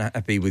very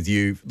unhappy with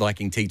you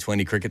liking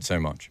T20 cricket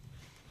so much?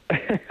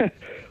 I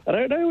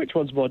don't know which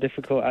one's more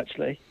difficult,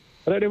 actually.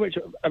 I don't know which.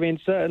 I mean,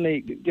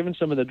 certainly, given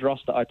some of the dross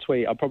that I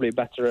tweet, I'm probably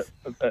better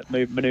at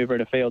manoeuvring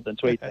a field than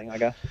tweeting, I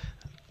guess.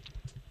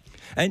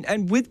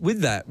 And with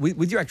that,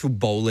 with your actual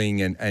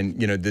bowling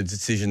and you know the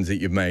decisions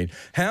that you've made,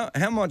 how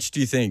much do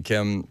you think?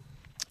 How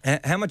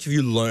much have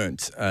you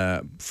learnt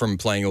from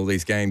playing all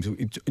these games?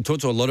 You talk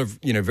to a lot of,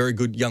 you know, very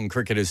good young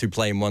cricketers who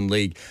play in one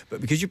league, but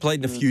because you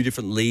played in a few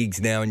different leagues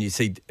now and you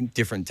see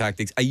different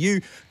tactics, are you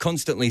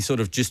constantly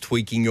sort of just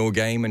tweaking your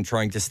game and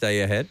trying to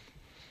stay ahead?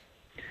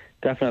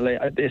 Definitely.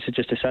 It's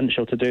just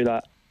essential to do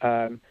that.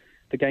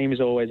 The game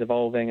is always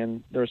evolving,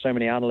 and there are so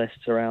many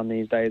analysts around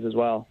these days as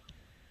well.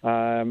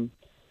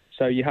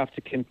 So you have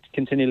to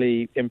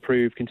continually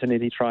improve,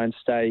 continually try and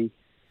stay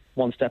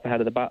one step ahead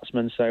of the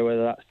batsman. So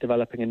whether that's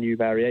developing a new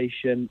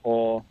variation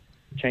or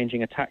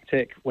changing a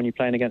tactic when you're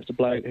playing against a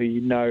bloke who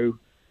you know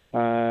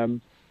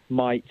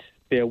might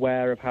be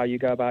aware of how you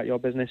go about your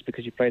business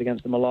because you played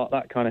against them a lot,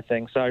 that kind of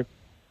thing. So,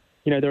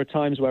 you know, there are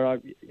times where I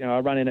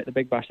ran in at the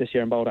Big Bash this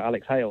year and bowled at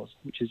Alex Hales,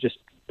 which is just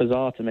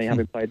bizarre to me,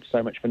 having played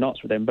so much for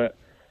Notts with him. But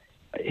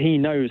he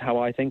knows how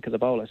I think as a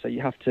bowler, so you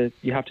have to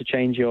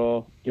change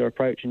your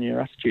approach and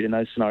your attitude in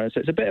those scenarios. So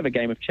it's a bit of a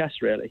game of chess,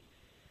 really.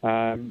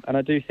 And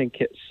I do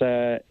think it's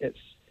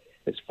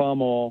far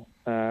more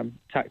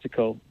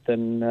tactical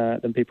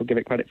than people give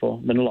it credit for,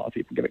 than a lot of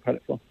people give it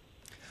credit for.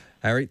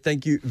 Harry,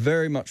 thank you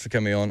very much for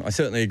coming on. I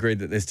certainly agree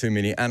that there's too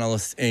many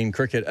analysts in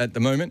cricket at the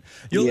moment.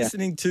 You're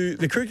listening to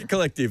The Cricket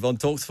Collective on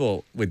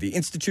TalkSport with the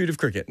Institute of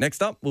Cricket.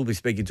 Next up, we'll be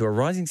speaking to a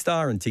rising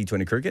star in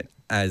T20 cricket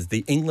as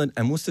the England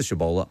and Worcestershire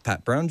bowler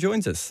Pat Brown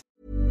joins us.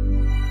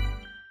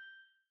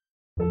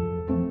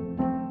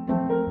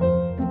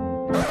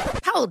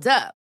 Hold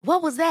up.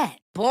 What was that?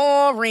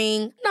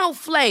 Boring. No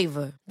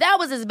flavor. That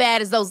was as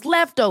bad as those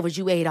leftovers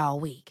you ate all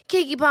week.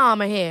 Keke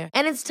Palmer here,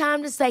 and it's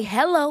time to say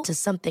hello to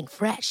something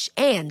fresh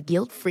and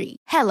guilt-free.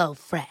 Hello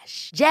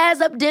Fresh. Jazz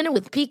up dinner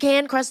with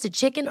pecan-crusted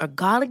chicken or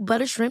garlic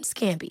butter shrimp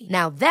scampi.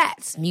 Now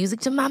that's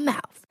music to my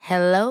mouth.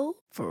 Hello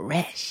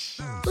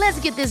Fresh. Let's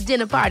get this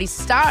dinner party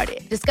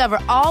started. Discover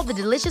all the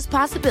delicious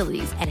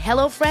possibilities at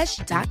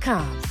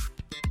HelloFresh.com.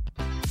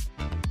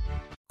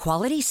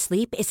 Quality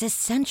sleep is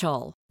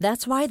essential.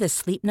 That's why the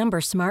Sleep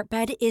Number Smart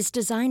Bed is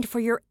designed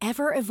for your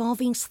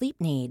ever-evolving sleep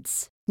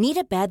needs. Need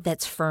a bed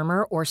that's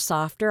firmer or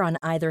softer on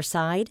either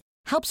side?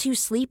 Helps you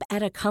sleep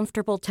at a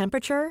comfortable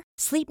temperature?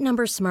 Sleep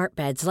Number Smart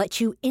Beds let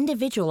you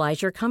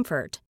individualize your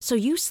comfort, so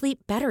you sleep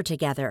better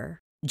together.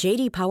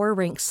 J.D. Power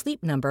ranks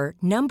Sleep Number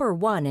number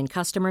 1 in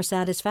customer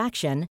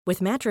satisfaction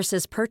with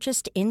mattresses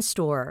purchased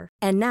in-store.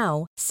 And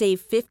now,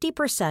 save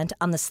 50%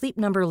 on the Sleep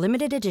Number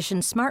Limited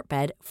Edition Smart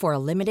Bed for a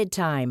limited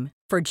time.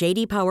 For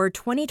J.D. Power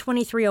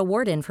 2023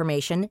 award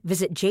information,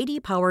 visit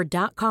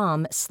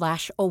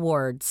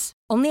jdpower.com/awards.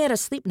 Only at a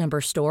Sleep Number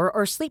store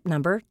or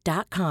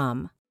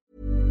sleepnumber.com.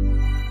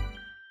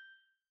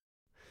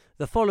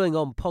 The following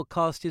on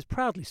podcast is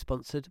proudly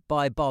sponsored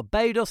by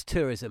Barbados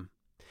Tourism.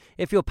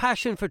 If your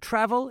passion for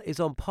travel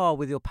is on par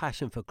with your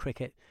passion for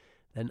cricket,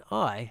 then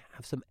I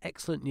have some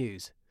excellent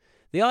news.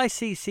 The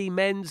ICC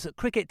Men's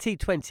Cricket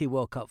T20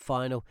 World Cup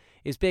Final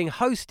is being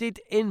hosted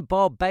in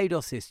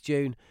Barbados this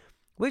June,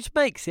 which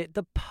makes it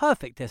the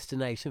perfect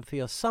destination for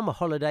your summer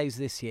holidays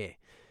this year.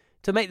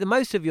 To make the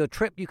most of your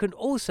trip, you can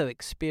also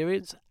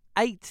experience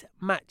 8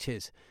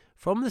 matches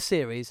from the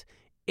series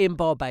in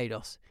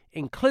Barbados,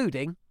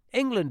 including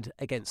England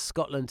against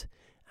Scotland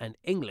and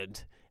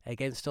England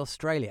against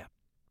Australia.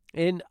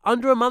 In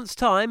under a month's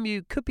time,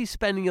 you could be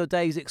spending your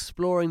days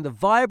exploring the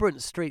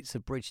vibrant streets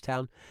of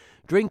Bridgetown,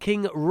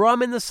 drinking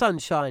rum in the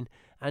sunshine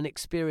and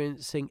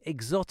experiencing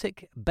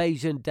exotic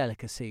Bajan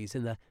delicacies.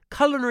 In the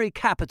culinary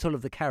capital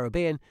of the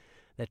Caribbean,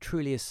 there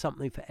truly is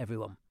something for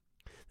everyone.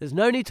 There's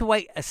no need to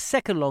wait a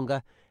second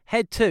longer.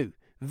 Head to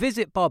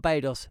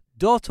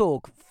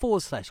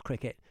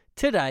visitbarbados.org/cricket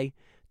today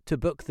to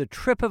book the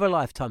trip of a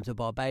lifetime to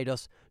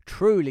Barbados,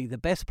 truly the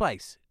best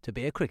place to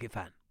be a cricket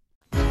fan.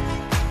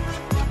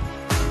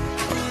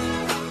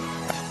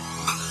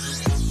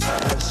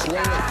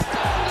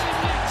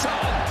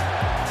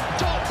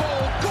 Dot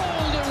ball,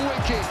 golden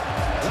wicket.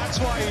 That's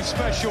why he's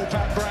special,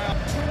 Pat Brown.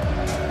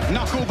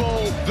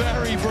 Knuckleball,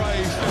 very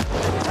brave.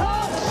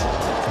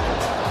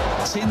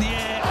 It's in the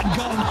air and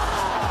gone.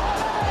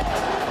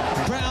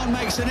 Brown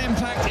makes an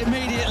impact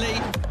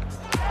immediately.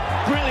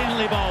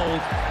 Brilliantly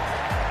bowled.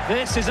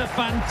 This is a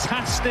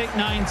fantastic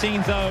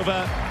 19th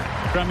over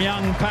from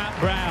young Pat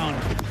Brown.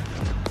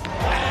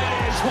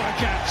 There's what a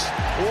catch.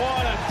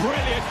 What a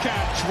brilliant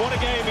catch. What a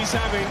game he's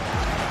having.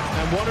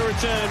 And what a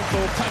return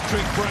for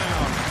Patrick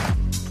Brown.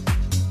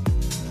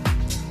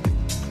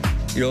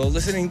 You're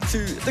listening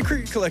to The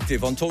Cricket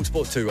Collective on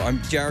TalkSport 2.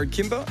 I'm Jared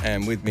Kimber,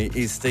 and with me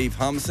is Steve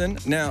Harmison.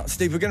 Now,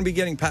 Steve, we're going to be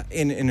getting Pat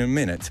in a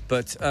minute,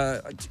 but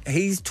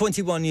he's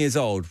 21 years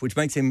old, which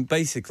makes him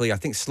basically, I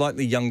think,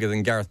 slightly younger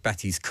than Gareth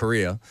Batty's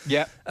career.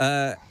 Yeah.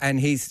 And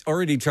he's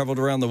already travelled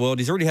around the world.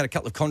 He's already had a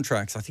couple of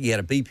contracts. I think he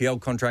had a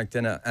BPL contract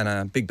and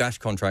a Big Bash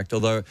contract,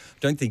 although I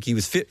don't think he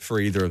was fit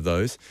for either of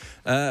those.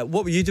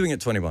 What were you doing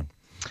at 21?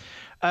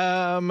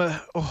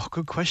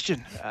 Good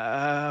question.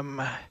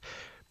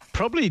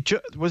 Probably,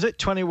 was it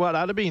 21?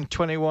 I'd have been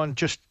 21,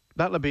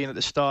 that'll have been at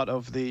the start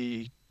of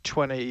the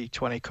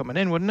 2020 coming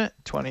in, wouldn't it?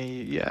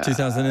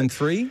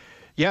 2003?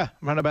 Yeah,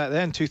 around about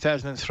then,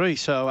 2003.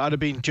 So I'd have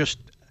been just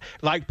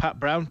like Pat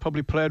Brown,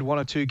 probably played 1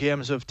 or 2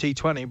 games of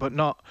T20, but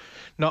not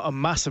a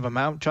massive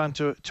amount, trying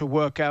to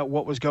work out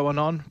what was going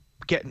on,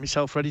 getting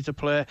myself ready to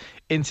play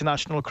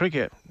international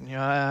cricket.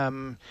 I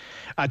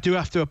do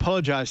have to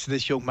apologise to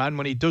this young man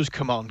when he does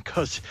come on,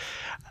 because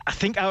I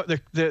think out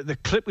the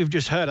clip we've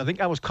just heard, I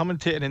think I was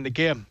commentating in the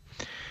game,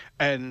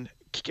 and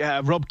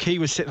Rob Key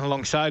was sitting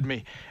alongside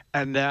me,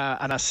 and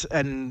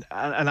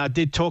I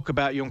did talk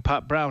about young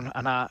Pat Brown,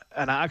 and I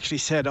actually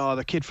said,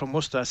 the kid from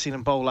Worcester, I seen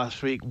him bowl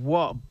last week.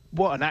 What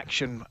an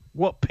action!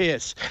 What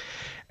pace!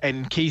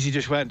 And Keysy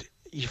just went,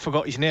 "You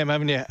forgot his name,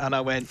 haven't you?" And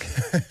I went,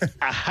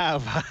 I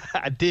have.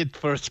 I did.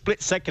 For a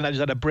split second, I just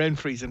had a brain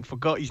freeze and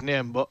forgot his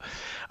name. But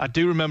I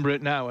do remember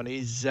it now, and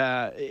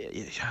I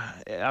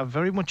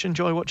very much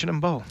enjoy watching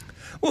him bowl.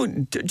 Well,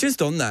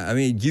 just on that, I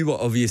mean, you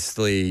were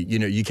obviously,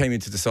 you came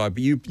into the side,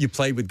 but you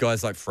played with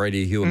guys like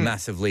Freddie who were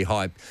massively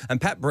hyped. And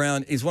Pat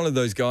Brown is one of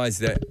those guys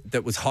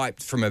that was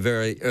hyped from a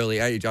very early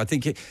age. I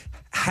think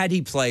had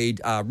he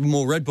played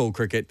more red ball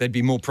cricket, there'd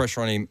be more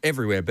pressure on him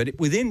everywhere. But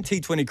within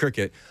T20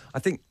 cricket, I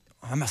think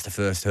I must have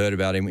first heard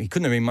about him. He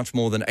couldn't have been much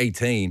more than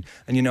 18.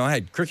 And, I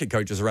had cricket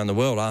coaches around the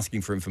world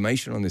asking for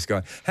information on this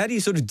guy. How do you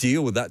sort of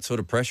deal with that sort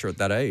of pressure at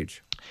that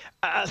age?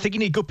 I think you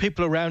need good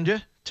people around you,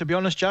 to be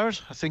honest, Jared.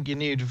 I think you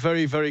need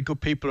very, very good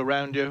people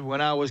around you.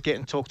 When I was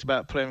getting talked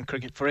about playing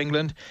cricket for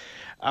England,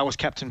 I was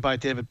captained by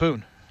David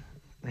Boone.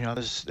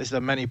 There's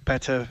many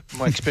better,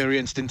 more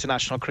experienced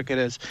international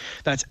cricketers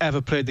that's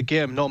ever played the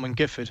game. Norman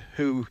Gifford,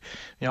 who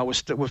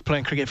was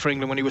playing cricket for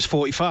England when he was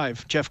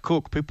 45. Jeff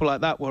Cook, people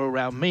like that were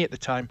around me at the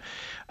time.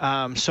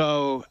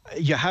 So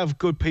you have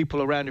good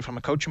people around you from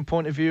a coaching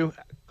point of view.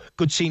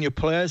 Good senior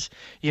players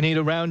you need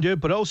around you,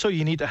 but also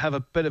you need to have a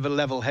bit of a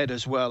level head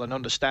as well and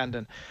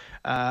understanding,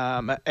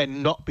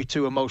 and not be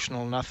too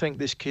emotional. And I think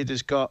this kid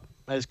has got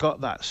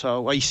that.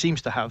 So he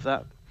seems to have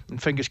that. And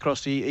fingers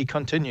crossed he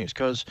continues,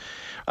 because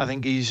I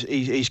think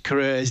his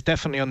career is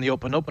definitely on the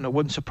up and up, and it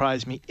wouldn't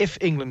surprise me if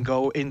England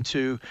go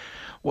into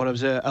what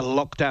was a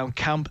lockdown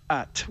camp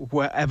at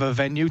wherever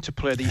venue to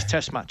play these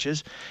test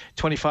matches.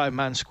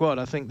 25-man squad.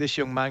 I think this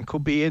young man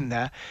could be in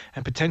there,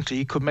 and potentially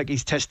he could make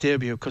his test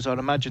debut, because I'd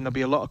imagine there'll be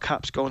a lot of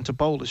caps going to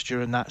bowlers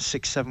during that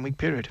 6-7 week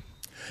period.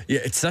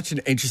 Yeah, it's such an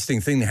interesting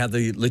thing how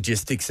the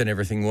logistics and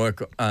everything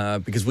work,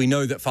 because we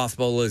know that fast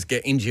bowlers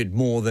get injured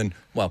more than,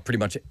 pretty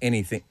much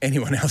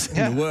anyone else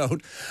in the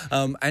world,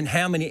 and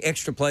how many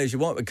extra players you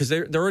want, because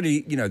they're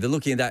already, they're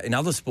looking at that in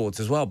other sports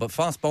as well. But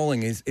fast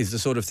bowling is the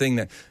sort of thing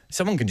that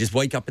someone can just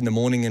wake up in the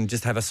morning and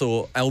just have a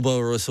sore elbow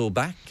or a sore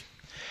back.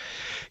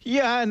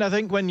 Yeah, and I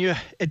think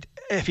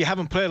if you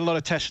haven't played a lot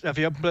of if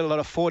you haven't played a lot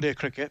of 4-day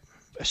cricket,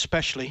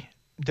 especially,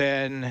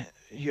 then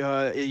you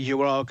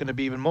are going to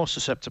be even more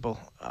susceptible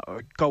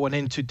going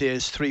into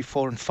days 3,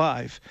 4 and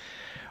 5.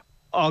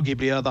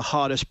 arguably are the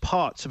hardest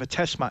parts of a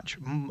test match.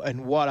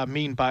 And what I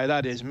mean by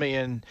that is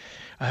I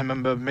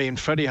remember me and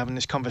Freddie having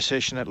this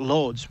conversation at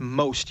Lord's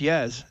most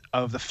years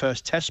of the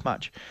first test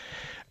match.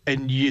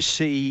 And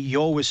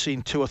you're always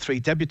seeing 2 or 3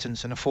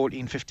 debutants in a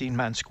 14,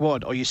 15-man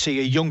squad, or you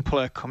see a young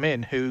player come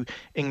in who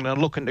England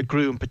are looking to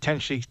groom,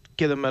 potentially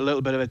give them a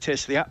little bit of a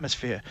taste of the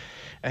atmosphere.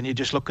 And you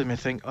just look at them and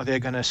think, are they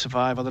going to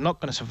survive or they're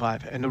not going to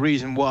survive? And the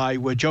reason why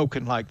we're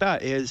joking like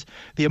that is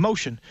the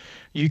emotion.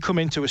 You come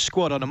into a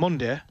squad on a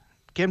Monday,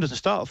 game doesn't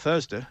start on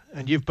Thursday,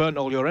 and you've burnt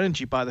all your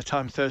energy by the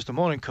time Thursday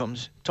morning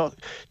comes. Toss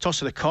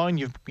of the coin,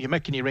 you're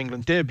making your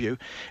England debut,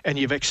 and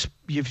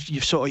you've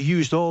sort of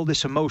used all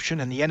this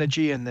emotion and the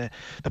energy and the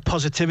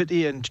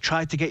positivity and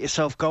tried to get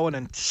yourself going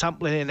and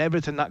sampling in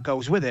everything that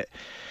goes with it.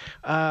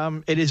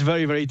 It is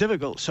very, very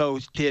difficult. So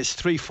days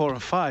 3, 4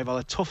 and 5 are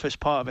the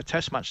toughest part of a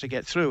test match to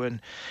get through, and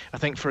I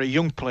think for a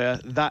young player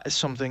that is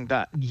something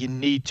that you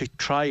need to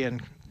try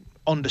and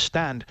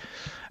understand.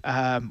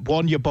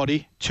 1, your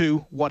body.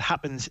 2, what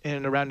happens in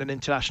and around an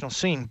international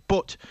scene.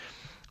 But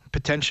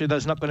potentially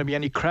there's not going to be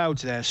any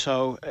crowds there,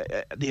 so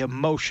the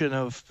emotion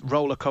of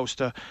roller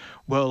coaster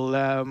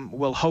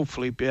will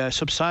hopefully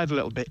subside a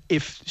little bit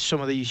if some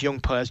of these young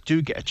players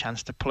do get a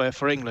chance to play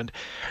for England.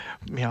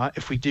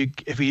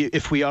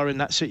 If we are in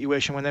that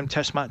situation when them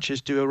test matches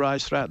do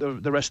arise throughout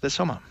the rest of the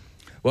summer.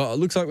 Well, it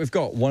looks like we've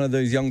got one of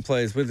those young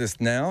players with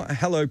us now.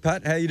 Hello,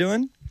 Pat. How you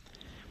doing?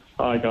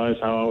 Hi, guys.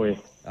 How are we?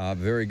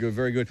 Very good,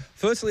 very good.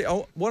 Firstly,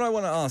 what I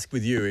want to ask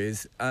with you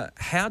is,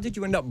 how did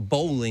you end up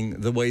bowling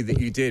the way that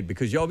you did?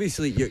 Because you're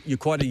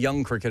quite a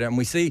young cricketer, and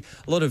we see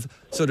a lot of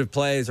sort of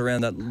players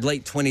around that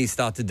late 20s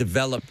start to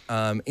develop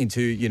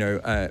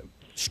into,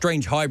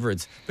 strange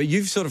hybrids. But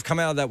you've sort of come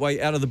out of that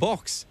way, out of the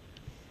box.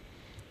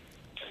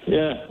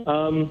 Yeah,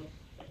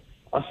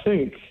 I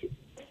think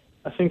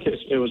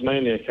it was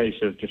mainly a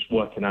case of just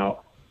working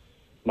out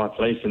my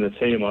place in the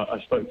team.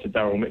 I spoke to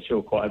Daryl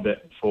Mitchell quite a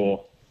bit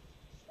before.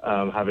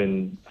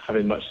 Having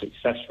much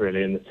success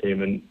really in the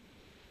team, and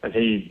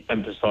he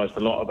emphasised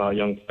a lot about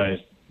young players.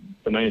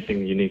 The main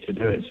thing you need to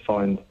do is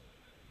find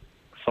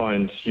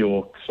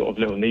your sort of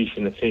little niche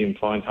in the team,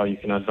 find how you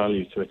can add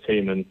value to a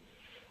team. And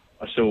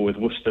I saw with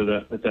Worcester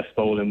that the death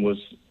bowling was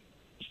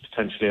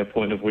potentially a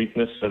point of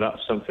weakness, so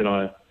that's something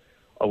I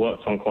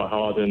worked on quite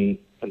hard and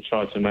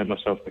tried to make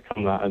myself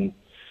become that. And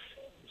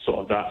sort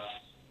of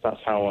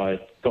that's how I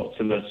got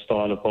to the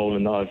style of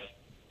bowling that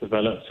I've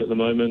developed at the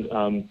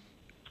moment.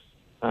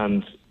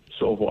 And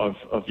sort of what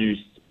I've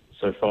used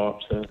so far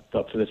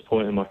up to this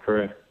point in my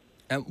career.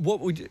 And how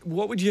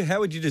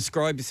would you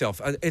describe yourself?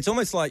 It's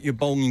almost like you're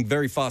bowling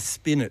very fast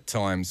spin at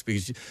times,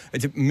 because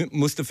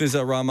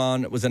Mustafizur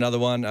Rahman was another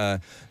one,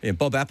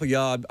 Bob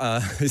Appleyard,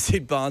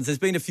 Sid Barnes. There's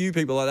been a few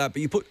people like that,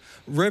 but you put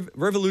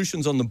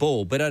revolutions on the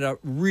ball, but at a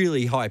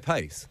really high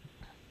pace.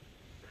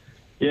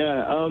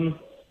 Yeah,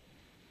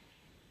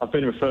 I've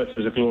been referred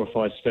to as a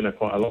glorified spinner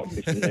quite a lot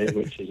recently,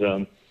 which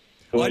is...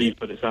 The way you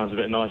put it sounds a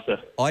bit nicer.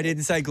 I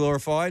didn't say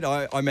glorified.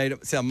 I made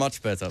it sound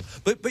much better.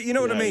 But you know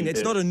what I mean?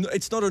 It's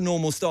not a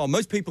normal style.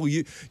 Most people,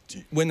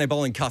 when they're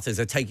bowling cutters,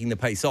 are taking the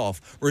pace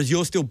off, whereas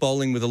you're still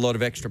bowling with a lot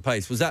of extra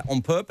pace. Was that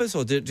on purpose,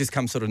 or did it just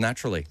come sort of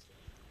naturally?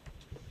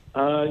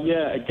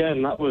 Yeah,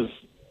 again,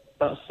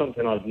 that's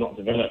something I've not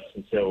developed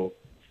until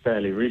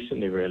fairly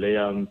recently, really,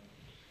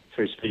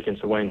 through speaking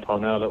to Wayne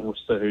Parnell at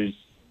Worcester, who's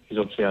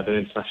obviously had an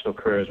international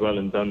career as well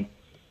and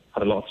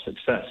had a lot of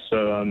success.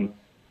 So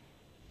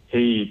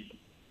he's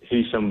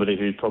somebody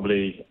who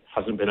probably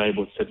hasn't been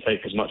able to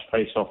take as much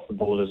pace off the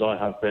ball as I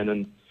have been,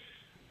 and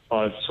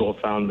I've sort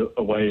of found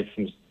a way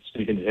from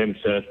speaking to him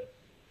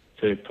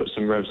to put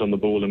some revs on the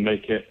ball and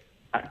make it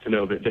act a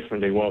little bit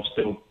differently while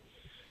still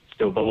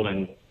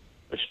bowling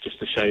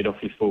just a shade off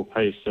your full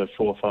pace, so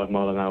 4 or 5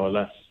 mile an hour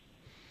less.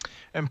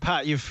 And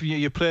Pat, you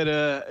played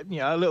a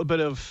little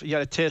bit of, you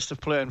had a taste of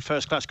playing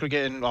first class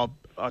cricket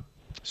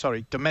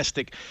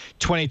domestic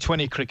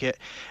 2020 cricket,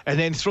 and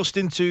then thrust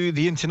into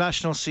the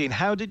international scene.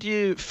 How did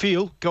you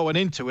feel going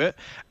into it,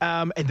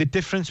 and the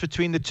difference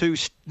between the two,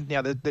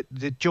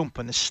 the jump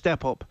and the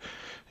step up?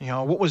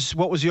 What was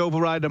the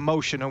override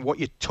emotion and what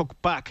you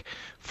took back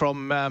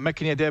from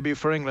making your debut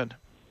for England?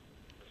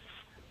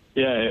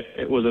 Yeah,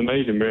 it was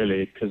amazing,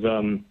 really, because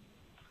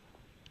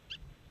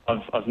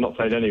I've not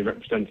played any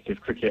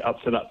representative cricket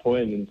up to that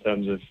point, in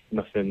terms of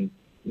nothing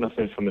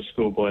from a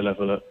schoolboy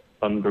level at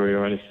Bunbury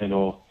or anything,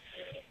 or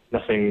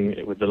nothing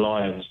with the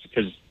Lions,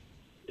 because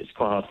it's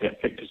quite hard to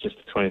get picked as just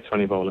a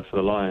 2020 bowler for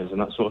the Lions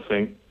and that sort of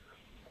thing.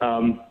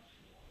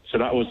 So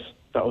that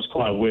was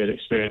quite a weird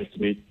experience to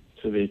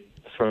be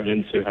thrown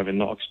into, having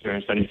not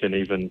experienced anything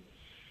even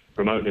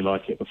remotely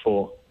like it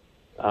before.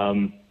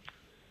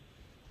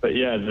 But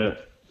yeah,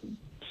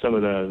 some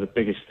of the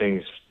biggest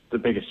things, the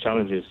biggest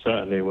challenges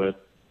certainly were,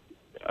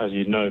 as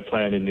you know,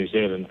 playing in New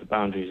Zealand. The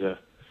boundaries are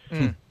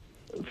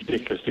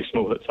ridiculously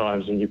small at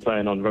times, and you're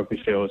playing on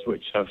rugby fields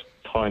which have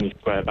tiny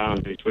square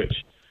boundaries,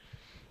 which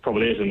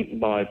probably isn't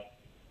my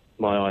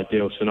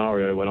ideal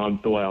scenario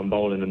the way I'm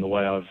bowling and the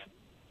way I've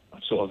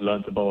sort of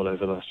learned to bowl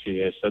over the last few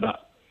years. So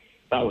that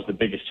was the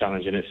biggest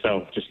challenge in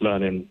itself, just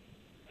learning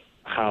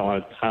how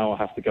I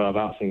have to go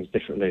about things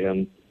differently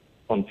and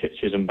on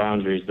pitches and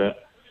boundaries that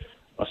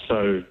are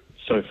so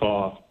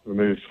far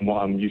removed from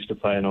what I'm used to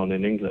playing on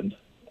in England.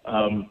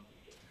 And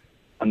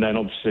then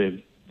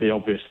obviously the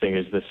obvious thing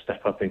is the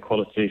step up in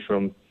quality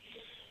from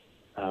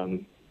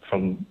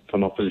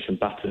opposition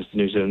batters.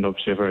 New Zealand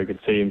obviously a very good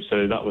team,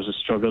 so that was a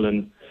struggle.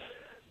 And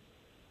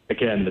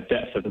again, the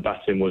depth of the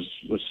batting was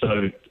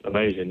so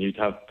amazing. You'd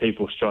have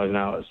people striding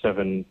out at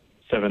 7,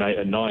 8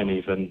 and 9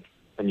 even,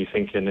 and you're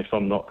thinking, if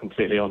I'm not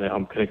completely on it,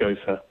 I'm going to go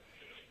for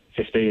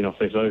 15 off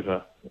this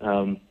over.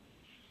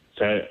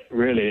 So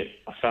really,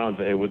 I found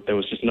that there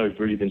was just no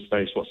breathing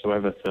space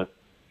whatsoever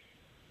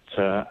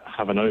to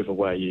have an over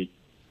where you're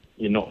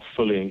not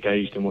fully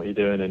engaged in what you're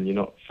doing and you're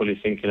not fully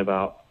thinking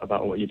about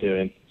what you're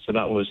doing. So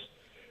that was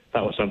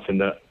something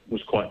that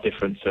was quite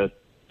different to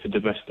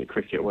domestic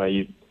cricket, where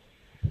you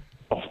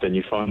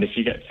find if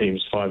you get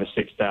teams 5 or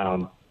 6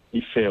 down,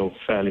 you feel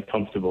fairly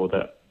comfortable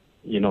that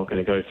you're not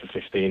going to go for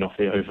 15 off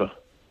the over.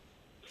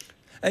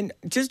 And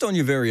just on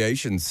your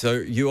variations, so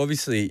you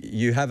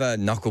have a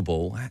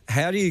knuckleball.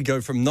 How do you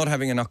go from not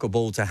having a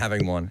knuckleball to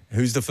having one?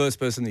 Who's the first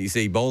person that you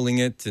see bowling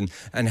it?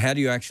 And how do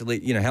you actually,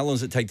 how long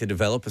does it take to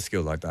develop a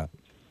skill like that?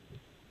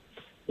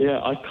 Yeah,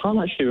 I can't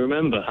actually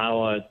remember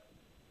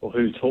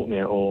who taught me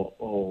it or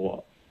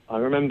what. I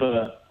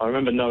remember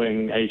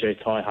knowing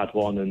AJ Ty had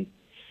one, and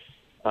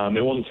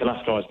it wasn't until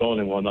after I was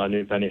bowling one that I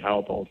knew Benny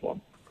Howell bowled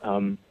one.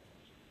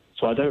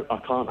 So I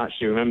can't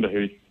actually remember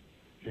who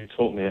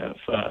taught me it at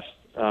first.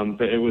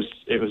 But it was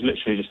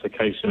literally just a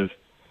case of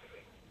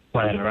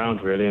playing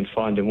around really and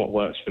finding what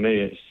works for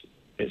me.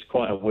 It's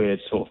quite a weird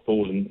sort of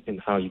ball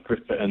in how you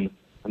grip it and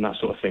that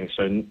sort of thing.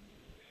 So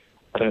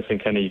I don't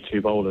think any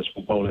two bowlers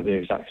will bowl it the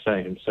exact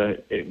same. So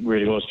it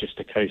really was just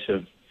a case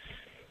of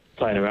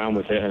playing around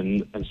with it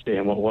and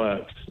seeing what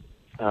works.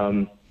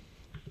 And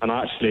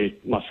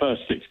my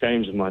first 6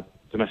 games of my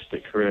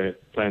domestic career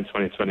playing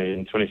 2020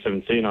 and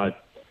 2017, I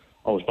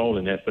was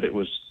bowling it, but it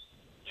was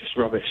just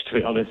rubbish, to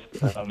be honest.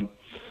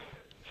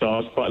 So I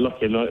was quite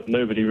lucky.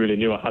 Nobody really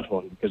knew I had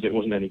one because it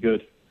wasn't any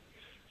good.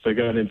 So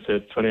going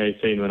into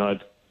 2018, when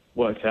I'd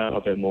worked out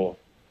a bit more,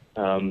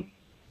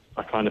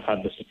 I kind of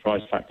had the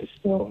surprise factor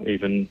still,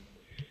 even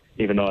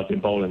though I'd been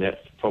bowling it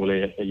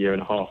probably a year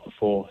and a half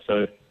before.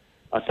 So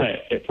I'd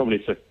say it probably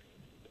took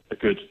a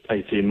good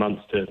 18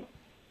 months to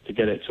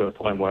get it to a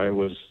point where it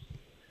was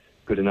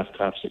good enough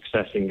to have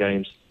success in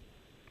games.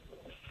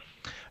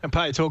 And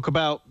Pat, talk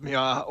about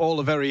all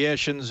the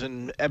variations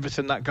and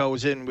everything that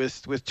goes in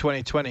with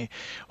 2020.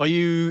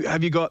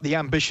 Have you got the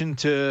ambition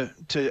to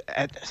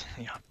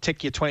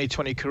take your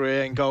 2020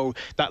 career and go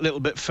that little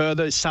bit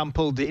further,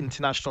 sample the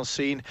international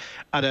scene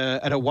at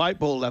a white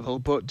ball level?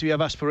 But do you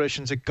have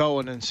aspirations of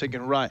going and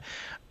thinking, right,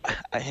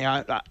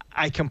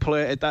 I can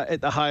play at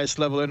the highest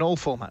level in all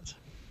formats?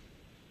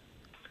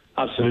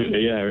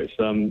 Absolutely, yeah.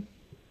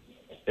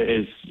 It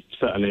is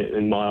certainly,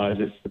 in my eyes,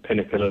 it's the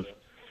pinnacle of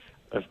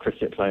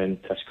cricket, playing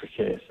Test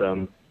cricket.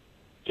 It's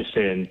just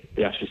seeing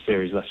the Ashes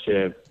series last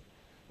year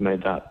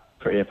made that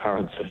pretty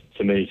apparent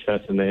to me,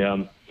 certainly.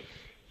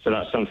 So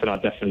that's something I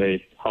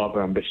definitely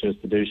harbour ambitions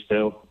to do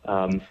still.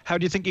 How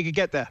do you think you could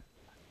get there?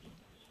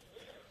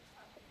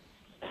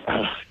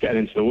 Getting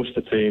into the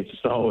Worcester team to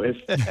start with.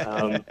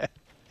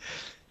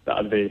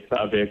 That'd be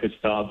a good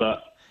start.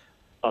 But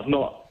I've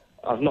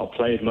not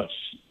played much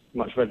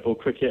red ball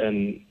cricket,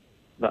 and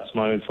that's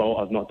my own fault.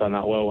 I've not done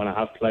that well when I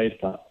have played,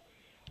 but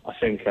I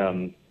think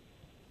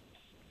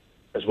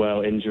as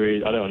well,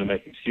 injuries, I don't want to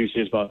make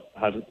excuses, but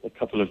I've had a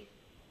couple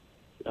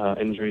of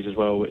injuries as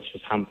well, which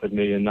has hampered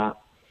me in that.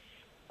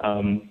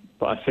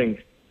 But I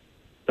think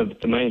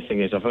the main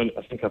thing is I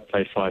think I've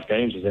played 5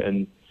 games with it,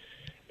 and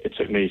it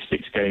took me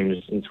 6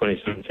 games in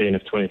 2017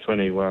 of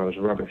 2020 where I was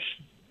rubbish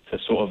to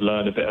sort of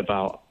learn a bit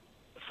about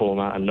the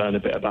format and learn a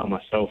bit about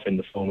myself in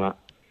the format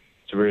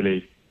to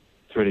really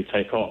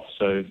take off.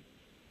 So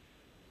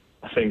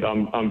I think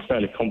I'm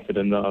fairly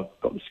confident that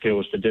I've got the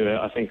skills to do it.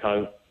 I think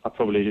I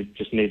probably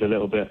just need a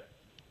little bit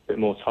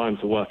more time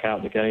to work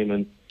out the game,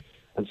 and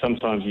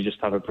sometimes you just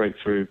have a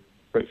breakthrough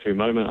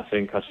moment. I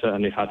think I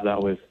certainly had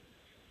that with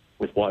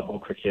white ball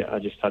cricket. I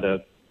just had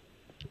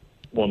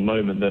one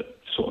moment that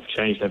sort of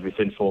changed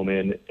everything for me,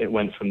 and it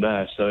went from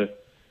there. So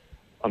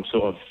I'm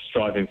sort of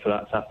striving for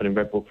that to happen in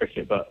red ball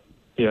cricket, but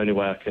the only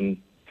way I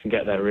can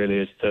get there really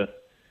is to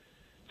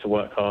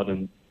work hard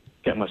and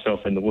get myself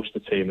in the Worcester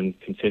team and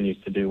continue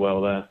to do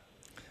well there.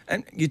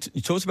 And you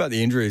talked about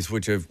the injuries,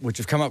 which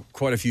have come up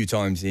quite a few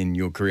times in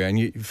your career, and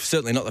you're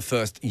certainly not the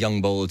first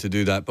young bowler to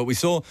do that. But we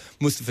saw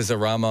Mustafizur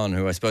Rahman,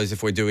 who I suppose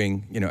if we're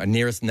doing a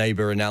nearest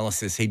neighbour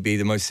analysis, he'd be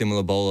the most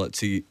similar bowler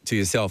to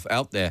yourself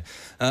out there.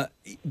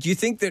 Do you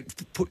think that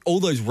all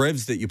those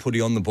revs that you're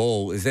putting on the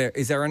ball, is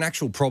there an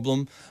actual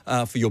problem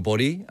for your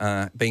body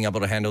being able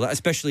to handle that,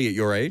 especially at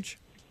your age?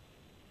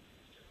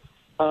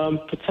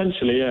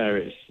 Potentially, yeah.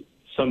 It's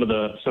some of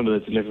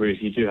the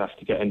deliveries you do have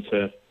to get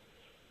into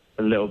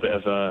a little bit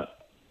of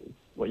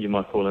what you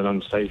might call an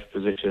unsafe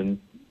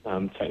position,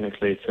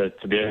 technically,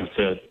 to be able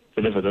to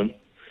deliver them.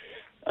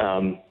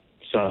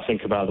 So I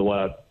think about the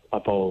way I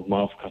bowl my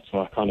off-cutter,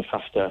 I kind of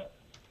have to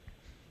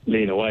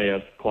lean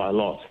away quite a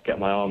lot to get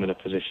my arm in a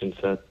position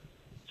to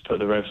put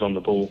the revs on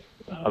the ball.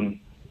 And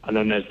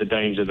then there's the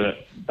danger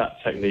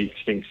that technique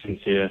sinks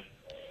into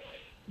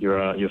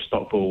your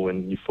stock ball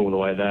and you fall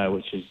away there,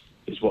 which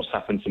is what's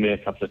happened to me a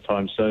couple of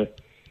times. So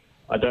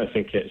I don't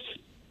think it's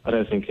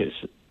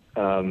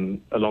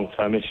a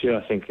long-term issue.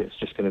 I think it's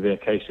just going to be a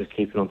case of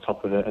keeping on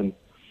top of it and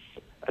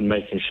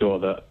making sure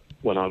that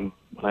when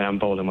I am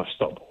bowling my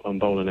stock ball, I'm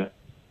bowling it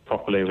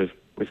properly with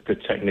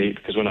good technique,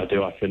 because when I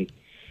do, I can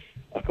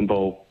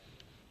bowl,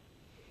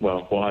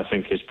 well, what I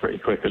think is pretty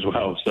quick as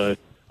well. So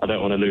I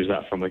don't want to lose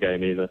that from a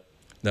game either.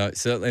 No,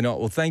 certainly not.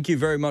 Well, thank you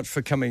very much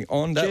for coming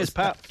on. Cheers,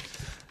 Pat.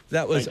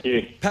 That was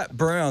Pat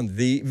Brown,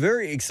 the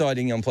very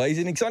exciting young player. He's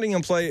an exciting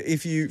young player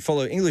if you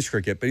follow English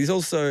cricket, but he's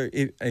also,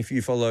 if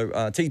you follow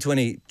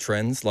T20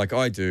 trends like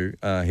I do,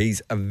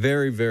 he's a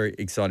very, very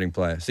exciting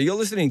player. So you're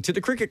listening to The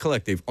Cricket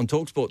Collective on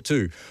TalkSport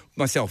 2.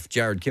 Myself,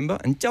 Jared Kimber,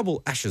 and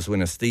double Ashes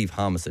winner Steve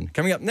Harmison.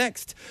 Coming up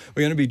next,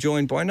 we're going to be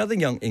joined by another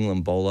young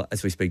England bowler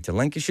as we speak to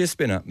Lancashire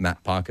spinner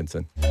Matt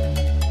Parkinson.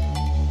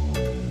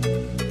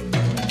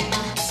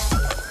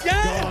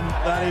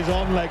 That is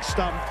on leg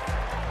stump.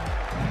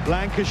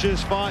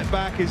 Lancashire's fight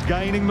back is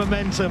gaining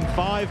momentum.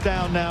 5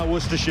 down now,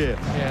 Worcestershire.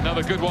 Yeah,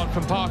 another good one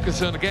from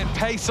Parkinson. Again,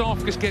 pace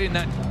off, just getting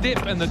that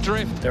dip and the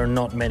drift. There are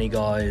not many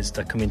guys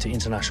that come into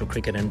international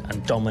cricket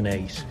and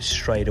dominate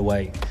straight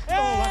away. Oh,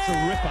 that's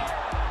a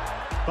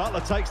ripper.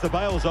 Butler takes the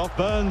bails off.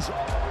 Burns,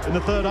 in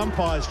the third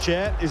umpire's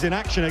chair, is in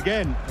action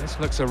again. This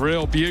looks a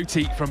real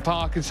beauty from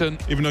Parkinson.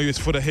 Even though it's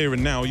for the here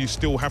and now, you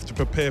still have to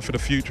prepare for the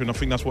future, and I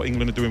think that's what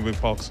England are doing with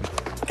Parkinson.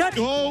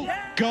 Oh,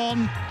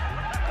 gone.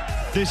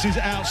 This is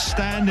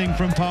outstanding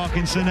from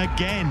Parkinson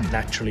again.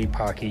 Naturally,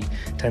 Parky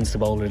tends to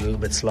bowl a little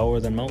bit slower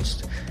than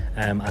most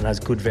and has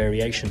good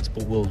variations,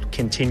 but will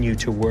continue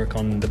to work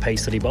on the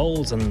pace that he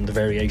bowls and the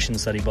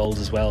variations that he bowls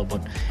as well.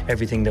 But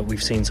everything that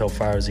we've seen so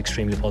far is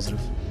extremely positive.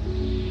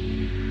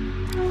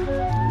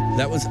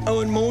 That was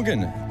Owen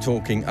Morgan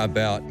talking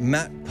about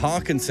Matt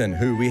Parkinson,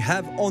 who we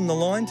have on the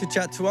line to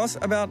chat to us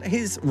about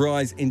his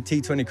rise in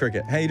T20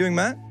 cricket. How are you doing,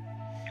 Matt?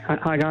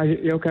 Hi guys,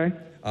 you okay?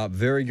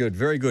 Very good,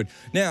 very good.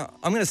 Now,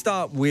 I'm going to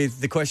start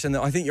with the question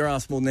that I think you're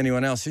asked more than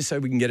anyone else, just so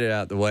we can get it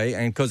out of the way.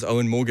 And because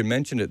Owen Morgan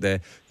mentioned it there,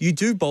 you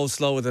do bowl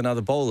slower than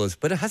other bowlers,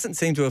 but it hasn't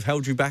seemed to have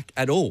held you back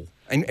at all.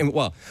 And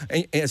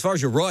as far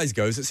as your rise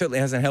goes, it certainly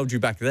hasn't held you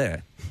back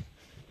there.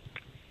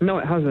 No,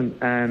 it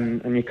hasn't.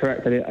 And you're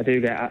correct. I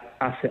do get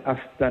asked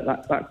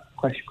that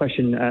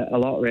question a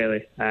lot,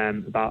 really,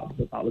 about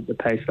the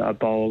pace that I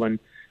bowl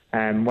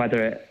and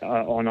whether it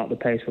or not the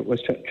pace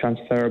was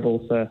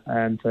transferable for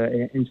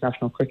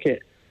international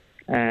cricket.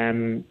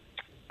 And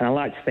I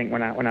like to think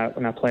when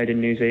I played in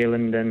New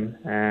Zealand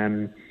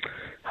and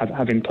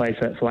having played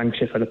for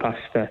Lancashire for the past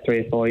 3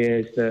 or 4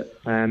 years, that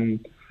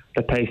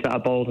the pace that I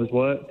bowled has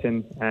worked.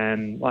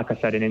 And like I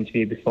said in an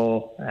interview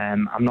before,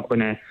 I'm not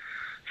going to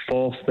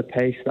force the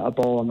pace that I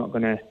bowl. I'm not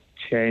going to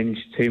change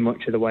too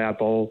much of the way I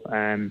bowl.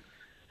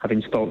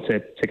 Having spoke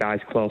to guys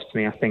close to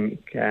me, I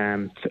think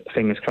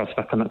fingers crossed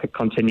I can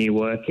continue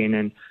working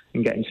and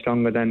getting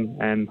stronger.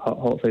 Then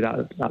hopefully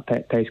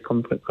that pace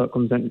comes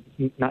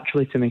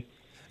naturally to me.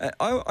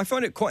 I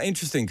find it quite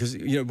interesting because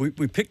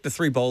we picked the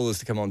 3 bowlers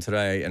to come on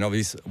today, and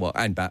obviously,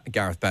 and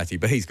Gareth Batty,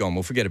 but he's gone.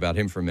 We'll forget about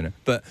him for a minute.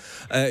 But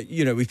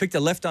we picked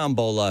a left-arm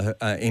bowler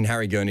in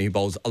Harry Gurney who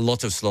bowls a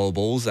lot of slow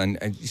balls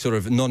and sort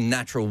of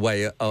non-natural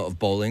way of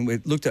bowling. We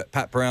looked at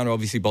Pat Brown, who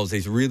obviously bowls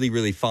these really,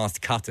 really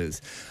fast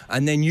cutters,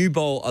 and then you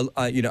bowl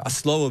a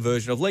slower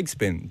version of leg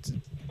spin.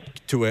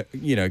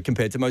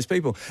 Compared to most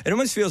people. It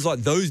almost feels like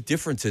those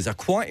differences are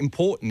quite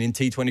important in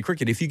T20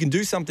 cricket. If you can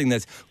do something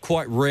that's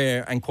quite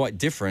rare and quite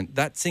different,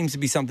 that seems to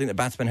be something that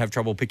batsmen have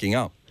trouble picking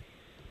up.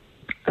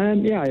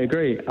 Yeah, I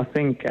agree. I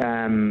think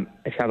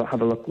if you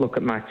have a look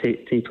at my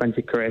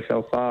T20 career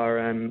so far,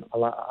 I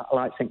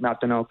like to think that I've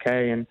done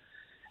okay.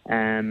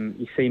 And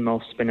you see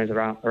most spinners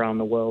around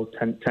the world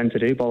tend to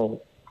do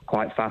bowl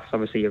quite fast.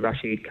 Obviously, your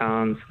Rashid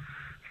Khans,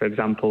 for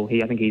example,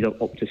 I think he's up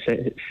to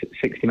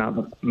 60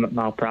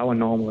 mile per hour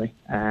normally.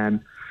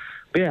 But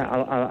yeah,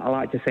 I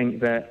like to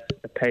think that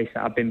the pace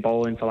that I've been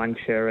bowling for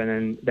Lancashire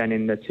and then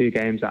in the 2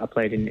 games that I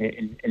played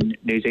in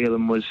New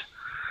Zealand was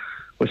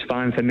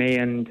fine for me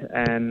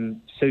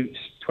and suits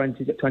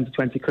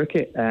 2020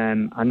 cricket.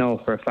 I know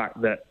for a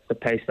fact that the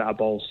pace that I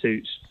bowl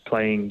suits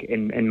playing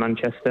in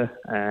Manchester.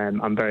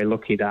 I'm very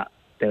lucky that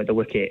the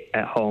wicket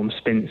at home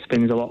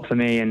spins a lot for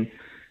me, and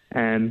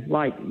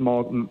like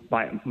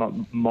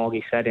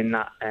Morgie said in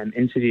that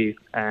interview,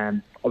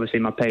 obviously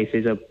my pace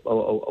is a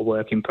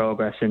work in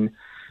progress, and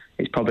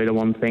it's probably the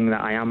one thing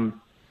that I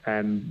am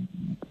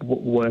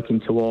working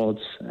towards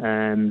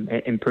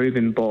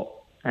improving. But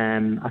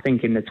I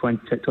think in the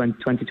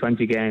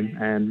 2020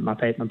 game, my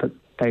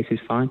pace is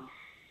fine.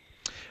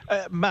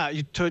 Matt,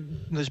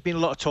 there's been a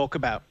lot of talk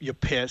about your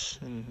pace,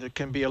 and there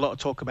can be a lot of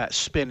talk about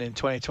spin in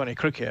 2020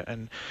 cricket,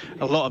 and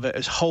a lot of it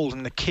is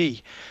holding the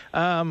key.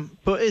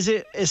 But is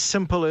it as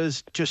simple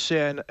as just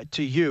saying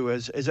to you,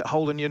 is it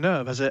holding your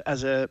nerve as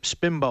a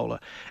spin bowler,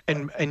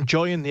 and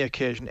enjoying the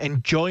occasion,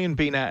 enjoying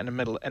being out in the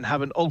middle, and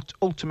having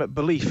ultimate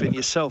belief in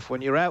yourself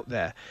when you're out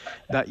there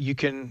that you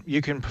can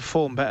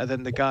perform better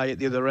than the guy at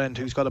the other end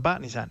who's got a bat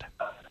in his hand?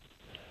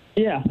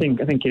 Yeah, I think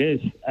it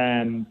is.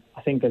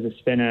 I think as a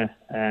spinner,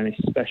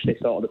 especially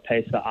sort of the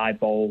pace that I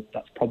bowl,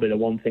 that's probably the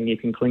one thing you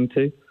can cling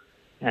to.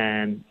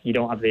 You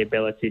don't have the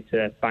ability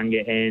to bang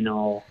it in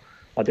or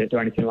do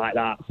anything like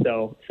that.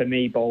 So for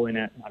me, bowling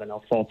at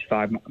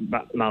 45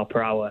 mile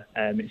per hour,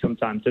 it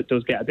sometimes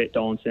does get a bit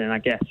daunting. And I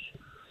guess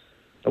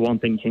the one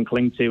thing you can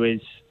cling to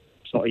is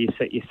sort of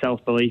your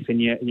self belief in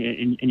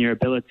your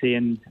ability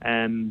and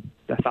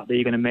the fact that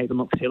you're going to make them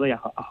look silly. I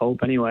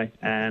hope anyway.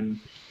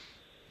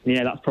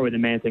 Yeah, that's probably the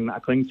main thing that I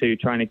cling to,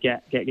 trying to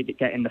get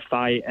in the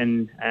fight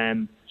and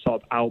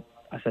sort of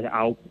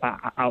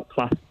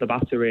outclass the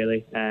batter,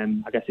 really.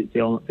 I guess it's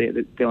the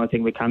only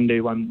thing we can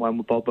do when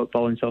we're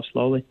bowling so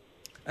slowly.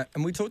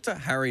 And we talked to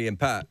Harry and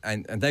Pat,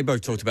 and they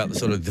both talked about the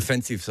sort of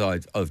defensive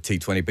side of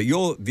T20, but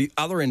you're the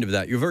other end of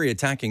that. You're very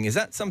attacking. Is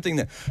that something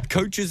that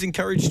coaches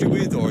encouraged you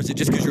with, or is it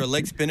just because you're a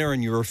leg spinner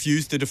and you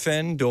refuse to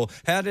defend, or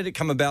how did it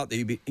come about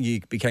that you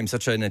became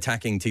such an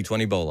attacking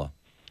T20 bowler?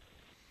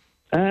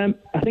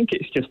 I think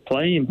it's just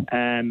playing.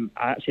 I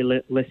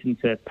actually listened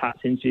to Pat's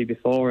interview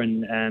before,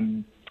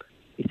 and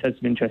he said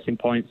some interesting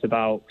points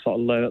about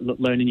sort of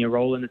learning your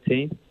role in the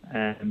team.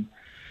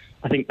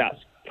 I think that's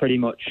pretty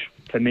much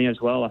for me as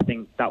well. I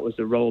think that was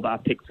the role that I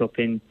picked up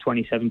in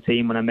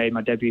 2017 when I made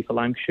my debut for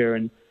Lancashire,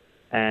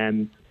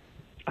 and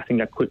I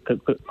think I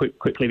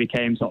quickly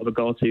became sort of a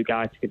go-to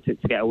guy to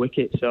get a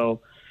wicket. So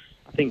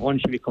I think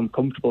once you become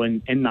comfortable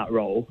in that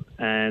role,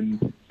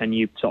 and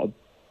you sort of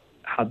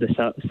have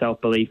the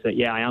self-belief that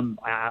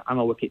I'm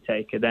a wicket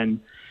taker,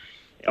 then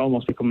it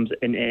almost becomes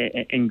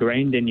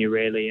ingrained in you,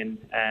 really. And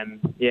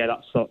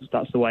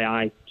that's the way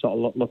I sort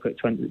of look at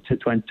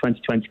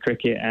 2020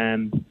 cricket.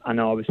 I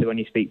know obviously when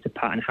you speak to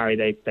Pat and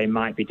Harry, they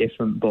might be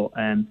different, but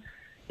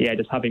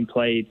just having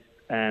played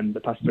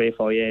the past 3 or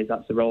 4 years,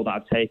 that's the role that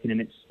I've taken,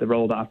 and it's the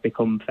role that I've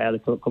become fairly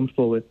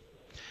comfortable with.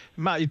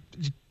 Matt,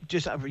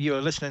 you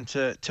were listening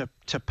to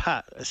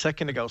Pat a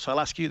second ago, so I'll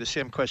ask you the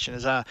same question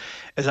as I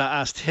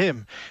asked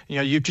him. You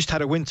know, you've just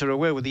had a winter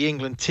away with the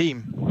England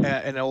team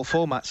in all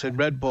formats in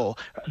red ball.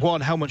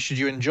 One, how much did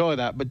you enjoy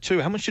that? But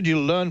two, how much did you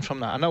learn from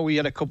that? I know we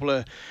had a couple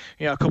of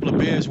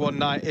beers one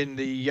night in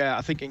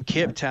I think in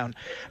Cape Town.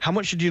 How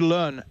much did you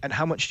learn, and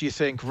how much do you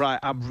think, right,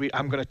 I'm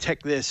going to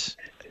take this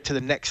to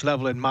the next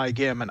level in my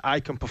game, and I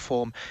can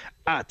perform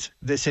at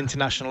this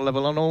international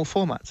level on all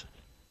formats?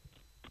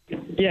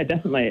 Yeah,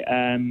 definitely.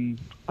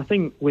 I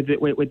think with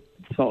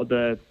sort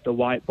of the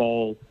white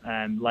ball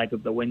leg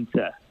of the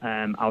winter,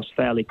 I was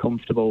fairly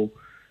comfortable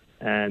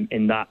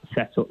in that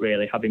setup,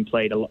 really, having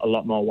played a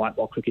lot more white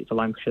ball cricket for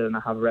Lancashire than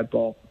I have red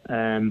ball.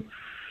 And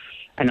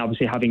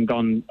obviously having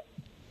gone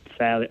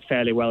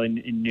fairly well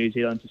in New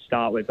Zealand to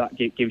start with, that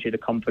gives you the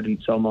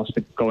confidence almost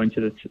to go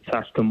into the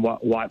South African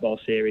white ball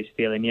series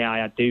feeling,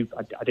 I do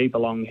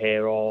belong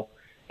here, or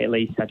at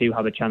least I do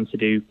have a chance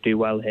to do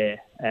well here.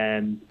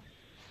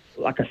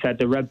 Like I said,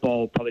 the red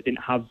ball probably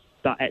didn't have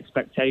that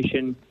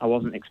expectation. I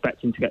wasn't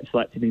expecting to get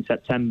selected in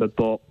September,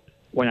 but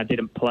when I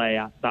didn't play,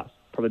 that's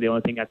probably the only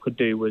thing I could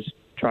do was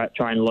try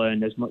and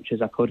learn as much as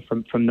I could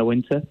from the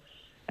winter.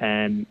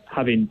 Having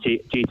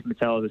Jeeta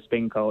Patel as a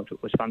spin coach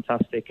was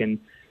fantastic, and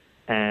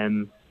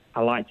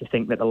I like to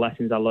think that the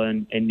lessons I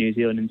learned in New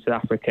Zealand and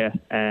South Africa,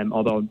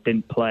 although I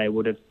didn't play,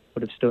 would have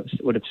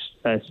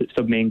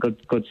stood me in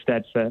good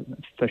stead for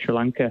Sri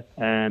Lanka.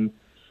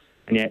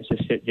 And yeah, it's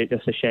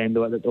just a shame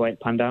the way it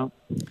panned out.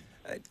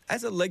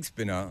 As a leg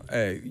spinner,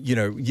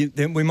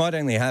 then we might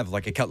only have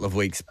like a couple of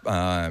weeks,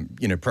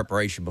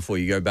 preparation before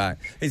you go back.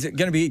 Is it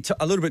going to be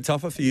a little bit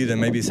tougher for you than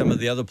maybe some of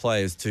the other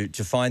players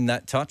to find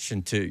that touch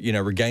and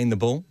to regain the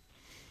ball?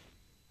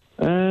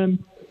 Yeah,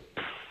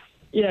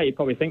 you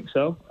probably think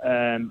so.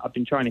 I've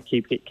been trying to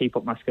keep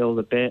up my skills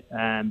a bit.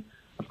 I've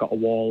got a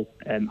wall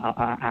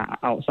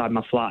outside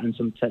my flat and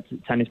some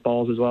tennis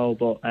balls as well,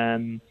 but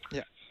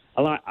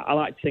I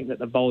like to think that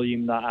the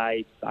volume that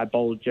I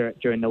bowled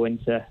during the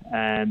winter,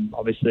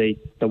 obviously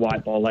the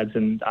white ball legs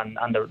and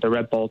the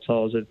red ball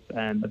tours of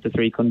the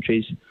 3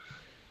 countries,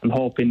 I'm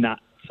hoping that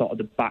sort of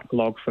the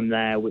backlog from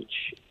there,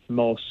 which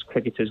most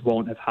cricketers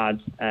won't have had,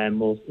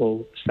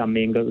 will stand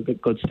me in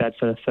good stead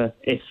for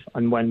if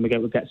and when we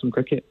get some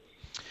cricket.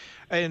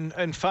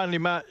 And finally,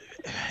 Matt,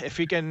 if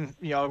we can,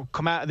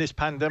 come out of this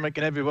pandemic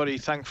and everybody,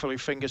 thankfully,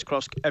 fingers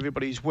crossed,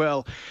 everybody's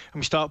well, and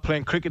we start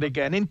playing cricket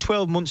again in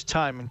 12 months'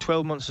 time, and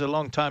 12 months is a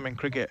long time in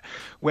cricket,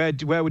 where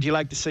would you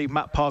like to see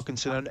Matt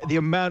Parkinson and the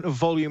amount of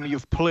volume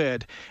you've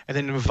played and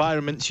the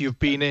environments you've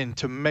been in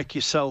to make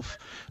yourself,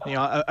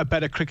 a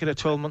better cricketer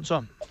 12 months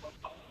on?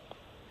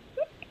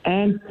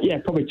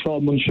 Probably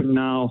 12 months from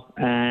now.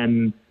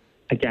 Again,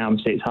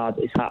 obviously it's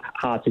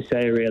hard to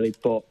say really,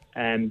 but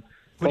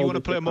Would you want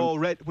to play more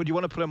Would you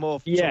want to play more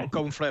sort of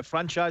going for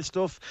franchise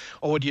stuff,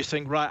 or would you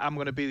think, right, I'm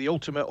going to be the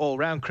ultimate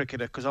all-round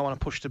cricketer because I want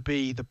to push to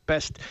be the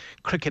best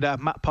cricketer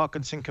Matt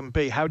Parkinson can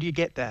be? How do you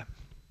get there?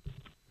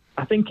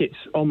 I think it's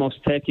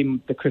almost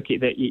taking the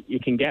cricket that you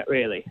can get,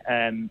 really.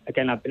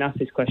 Again, I've been asked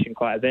this question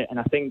quite a bit, and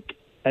I think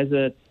as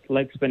a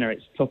leg spinner,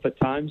 it's tough at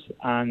times,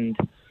 and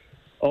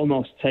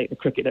almost take the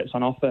cricket that's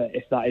on offer.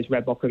 If that is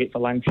red ball cricket for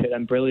Lancashire,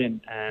 then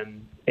brilliant.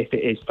 If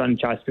it is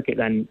franchise cricket,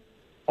 then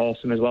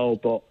awesome as well.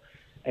 But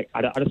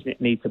I just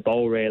need to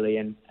bowl, really,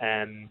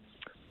 and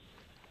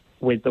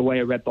with the way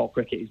a red ball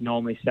cricket is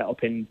normally set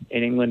up in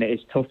England, it is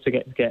tough to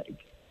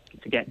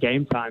get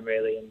game time,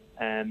 really.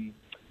 And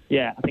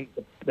I think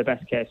the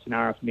best case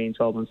scenario for me in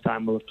 12 months'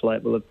 time will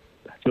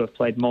have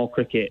played more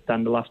cricket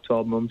than the last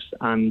 12 months,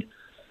 and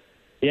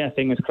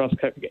fingers crossed,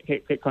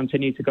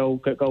 continue to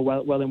go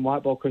well in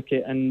white ball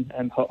cricket,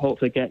 and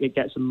hopefully get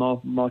some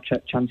more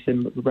chance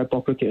in red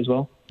ball cricket as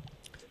well.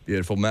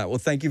 Beautiful, Matt. Well,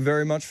 thank you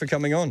very much for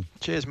coming on.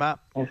 Cheers, Matt.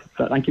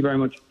 Thank you very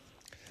much.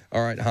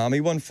 All right,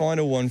 Harmy, one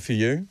final one for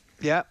you.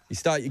 Yeah. You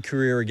start your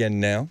career again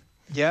now.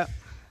 Yeah.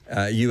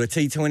 You a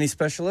T20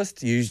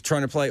 specialist? You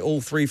trying to play all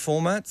three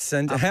formats?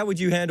 And how would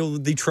you handle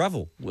the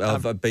travel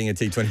of being a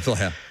T20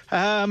 player?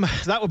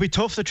 That would be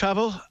tough, the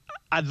travel.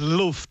 I'd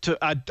love to.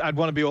 I'd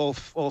want to be all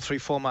three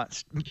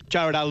formats.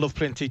 Jared, I love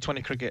playing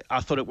T20 cricket. I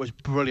thought it was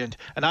brilliant,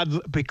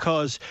 and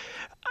because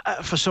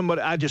for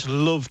somebody, I just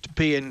loved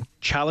being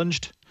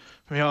challenged.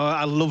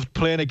 I loved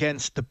playing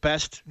against the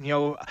best.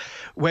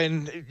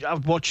 When I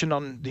was watching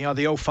on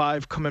the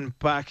 05 coming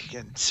back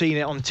and seeing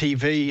it on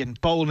TV and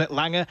bowling at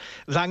Langer,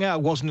 I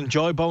wasn't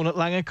enjoying bowling at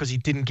Langer because he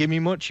didn't give me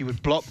much. He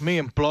would block me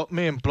and block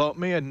me and block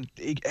me, and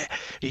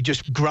he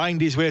just grind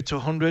his way to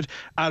 100.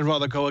 I'd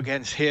rather go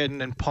against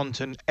Hayden and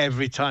Ponton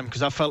every time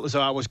because I felt as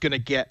though I was going to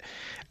get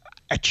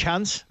a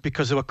chance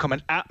because they were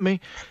coming at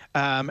me,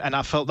 and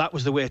I felt that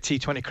was the way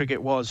T20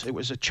 cricket was. It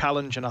was a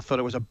challenge, and I thought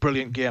it was a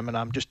brilliant game, and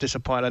I'm just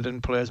disappointed I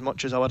didn't play as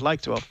much as I would like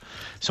to have.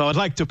 So I'd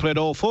like to play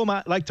all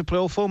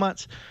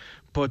formats,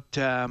 but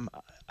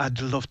I'd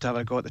love to have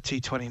a go at the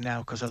T20 now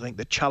because I think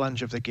the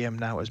challenge of the game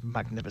now is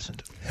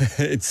magnificent.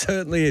 It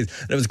certainly is.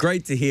 And it was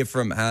great to hear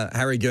from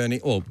Harry Gurney,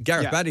 or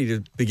Gareth Batty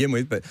to begin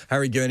with, but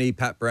Harry Gurney,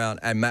 Pat Brown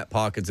and Matt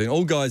Parkinson,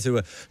 all guys who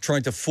are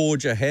trying to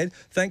forge ahead.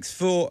 Thanks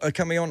for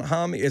coming on,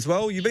 Harmy, as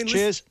well. You've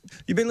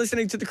been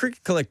listening to The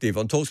Cricket Collective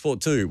on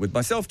TalkSport 2 with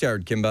myself,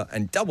 Jared Kimber,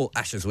 and double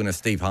Ashes winner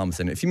Steve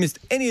Harmison. If you missed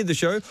any of the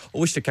show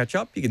or wish to catch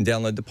up, you can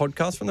download the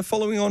podcast from the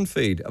following on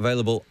feed,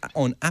 available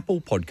on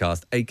Apple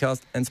Podcast,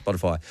 Acast and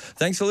Spotify.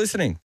 Thanks for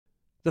listening.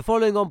 The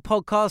following on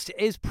podcast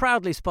is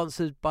proudly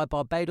sponsored by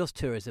Barbados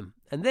Tourism,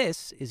 and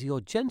this is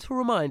your gentle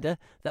reminder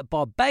that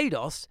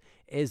Barbados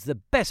is the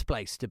best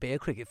place to be a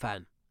cricket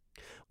fan.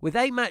 With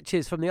 8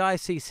 matches from the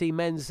ICC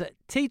Men's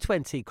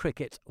T20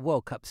 Cricket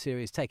World Cup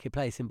Series taking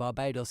place in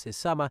Barbados this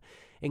summer,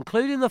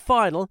 including the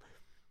final,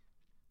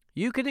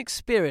 you can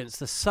experience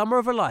the summer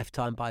of a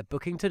lifetime by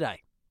booking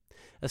today.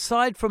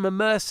 Aside from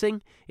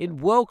immersing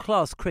in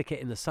world-class cricket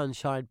in the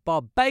sunshine,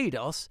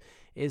 Barbados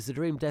is the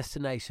dream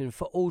destination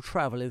for all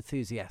travel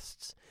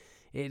enthusiasts.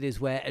 It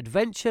is where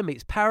adventure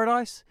meets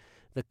paradise,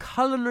 the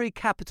culinary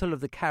capital of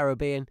the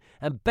Caribbean,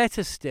 and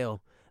better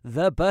still,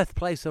 the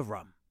birthplace of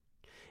rum.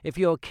 If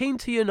you're keen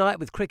to unite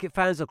with cricket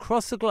fans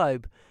across the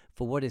globe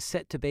for what is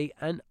set to be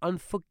an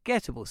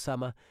unforgettable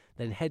summer,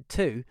 then head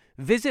to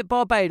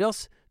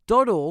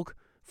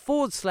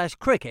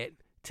visitbarbados.org/cricket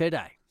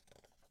today.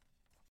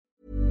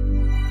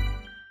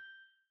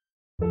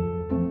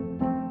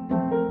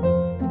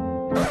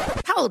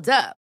 Hold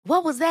up.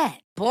 What was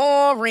that?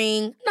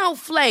 Boring. No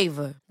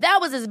flavor. That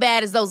was as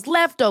bad as those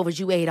leftovers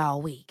you ate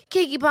all week.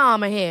 Keke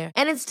Palmer here,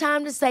 and it's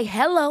time to say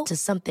hello to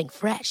something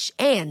fresh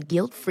and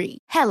guilt-free.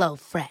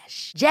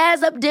 HelloFresh.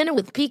 Jazz up dinner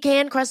with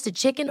pecan-crusted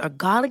chicken or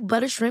garlic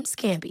butter shrimp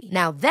scampi.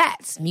 Now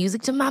that's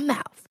music to my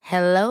mouth.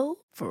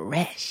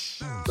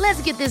 HelloFresh.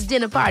 Let's get this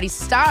dinner party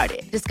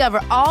started.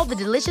 Discover all the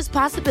delicious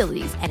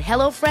possibilities at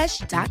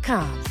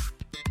HelloFresh.com.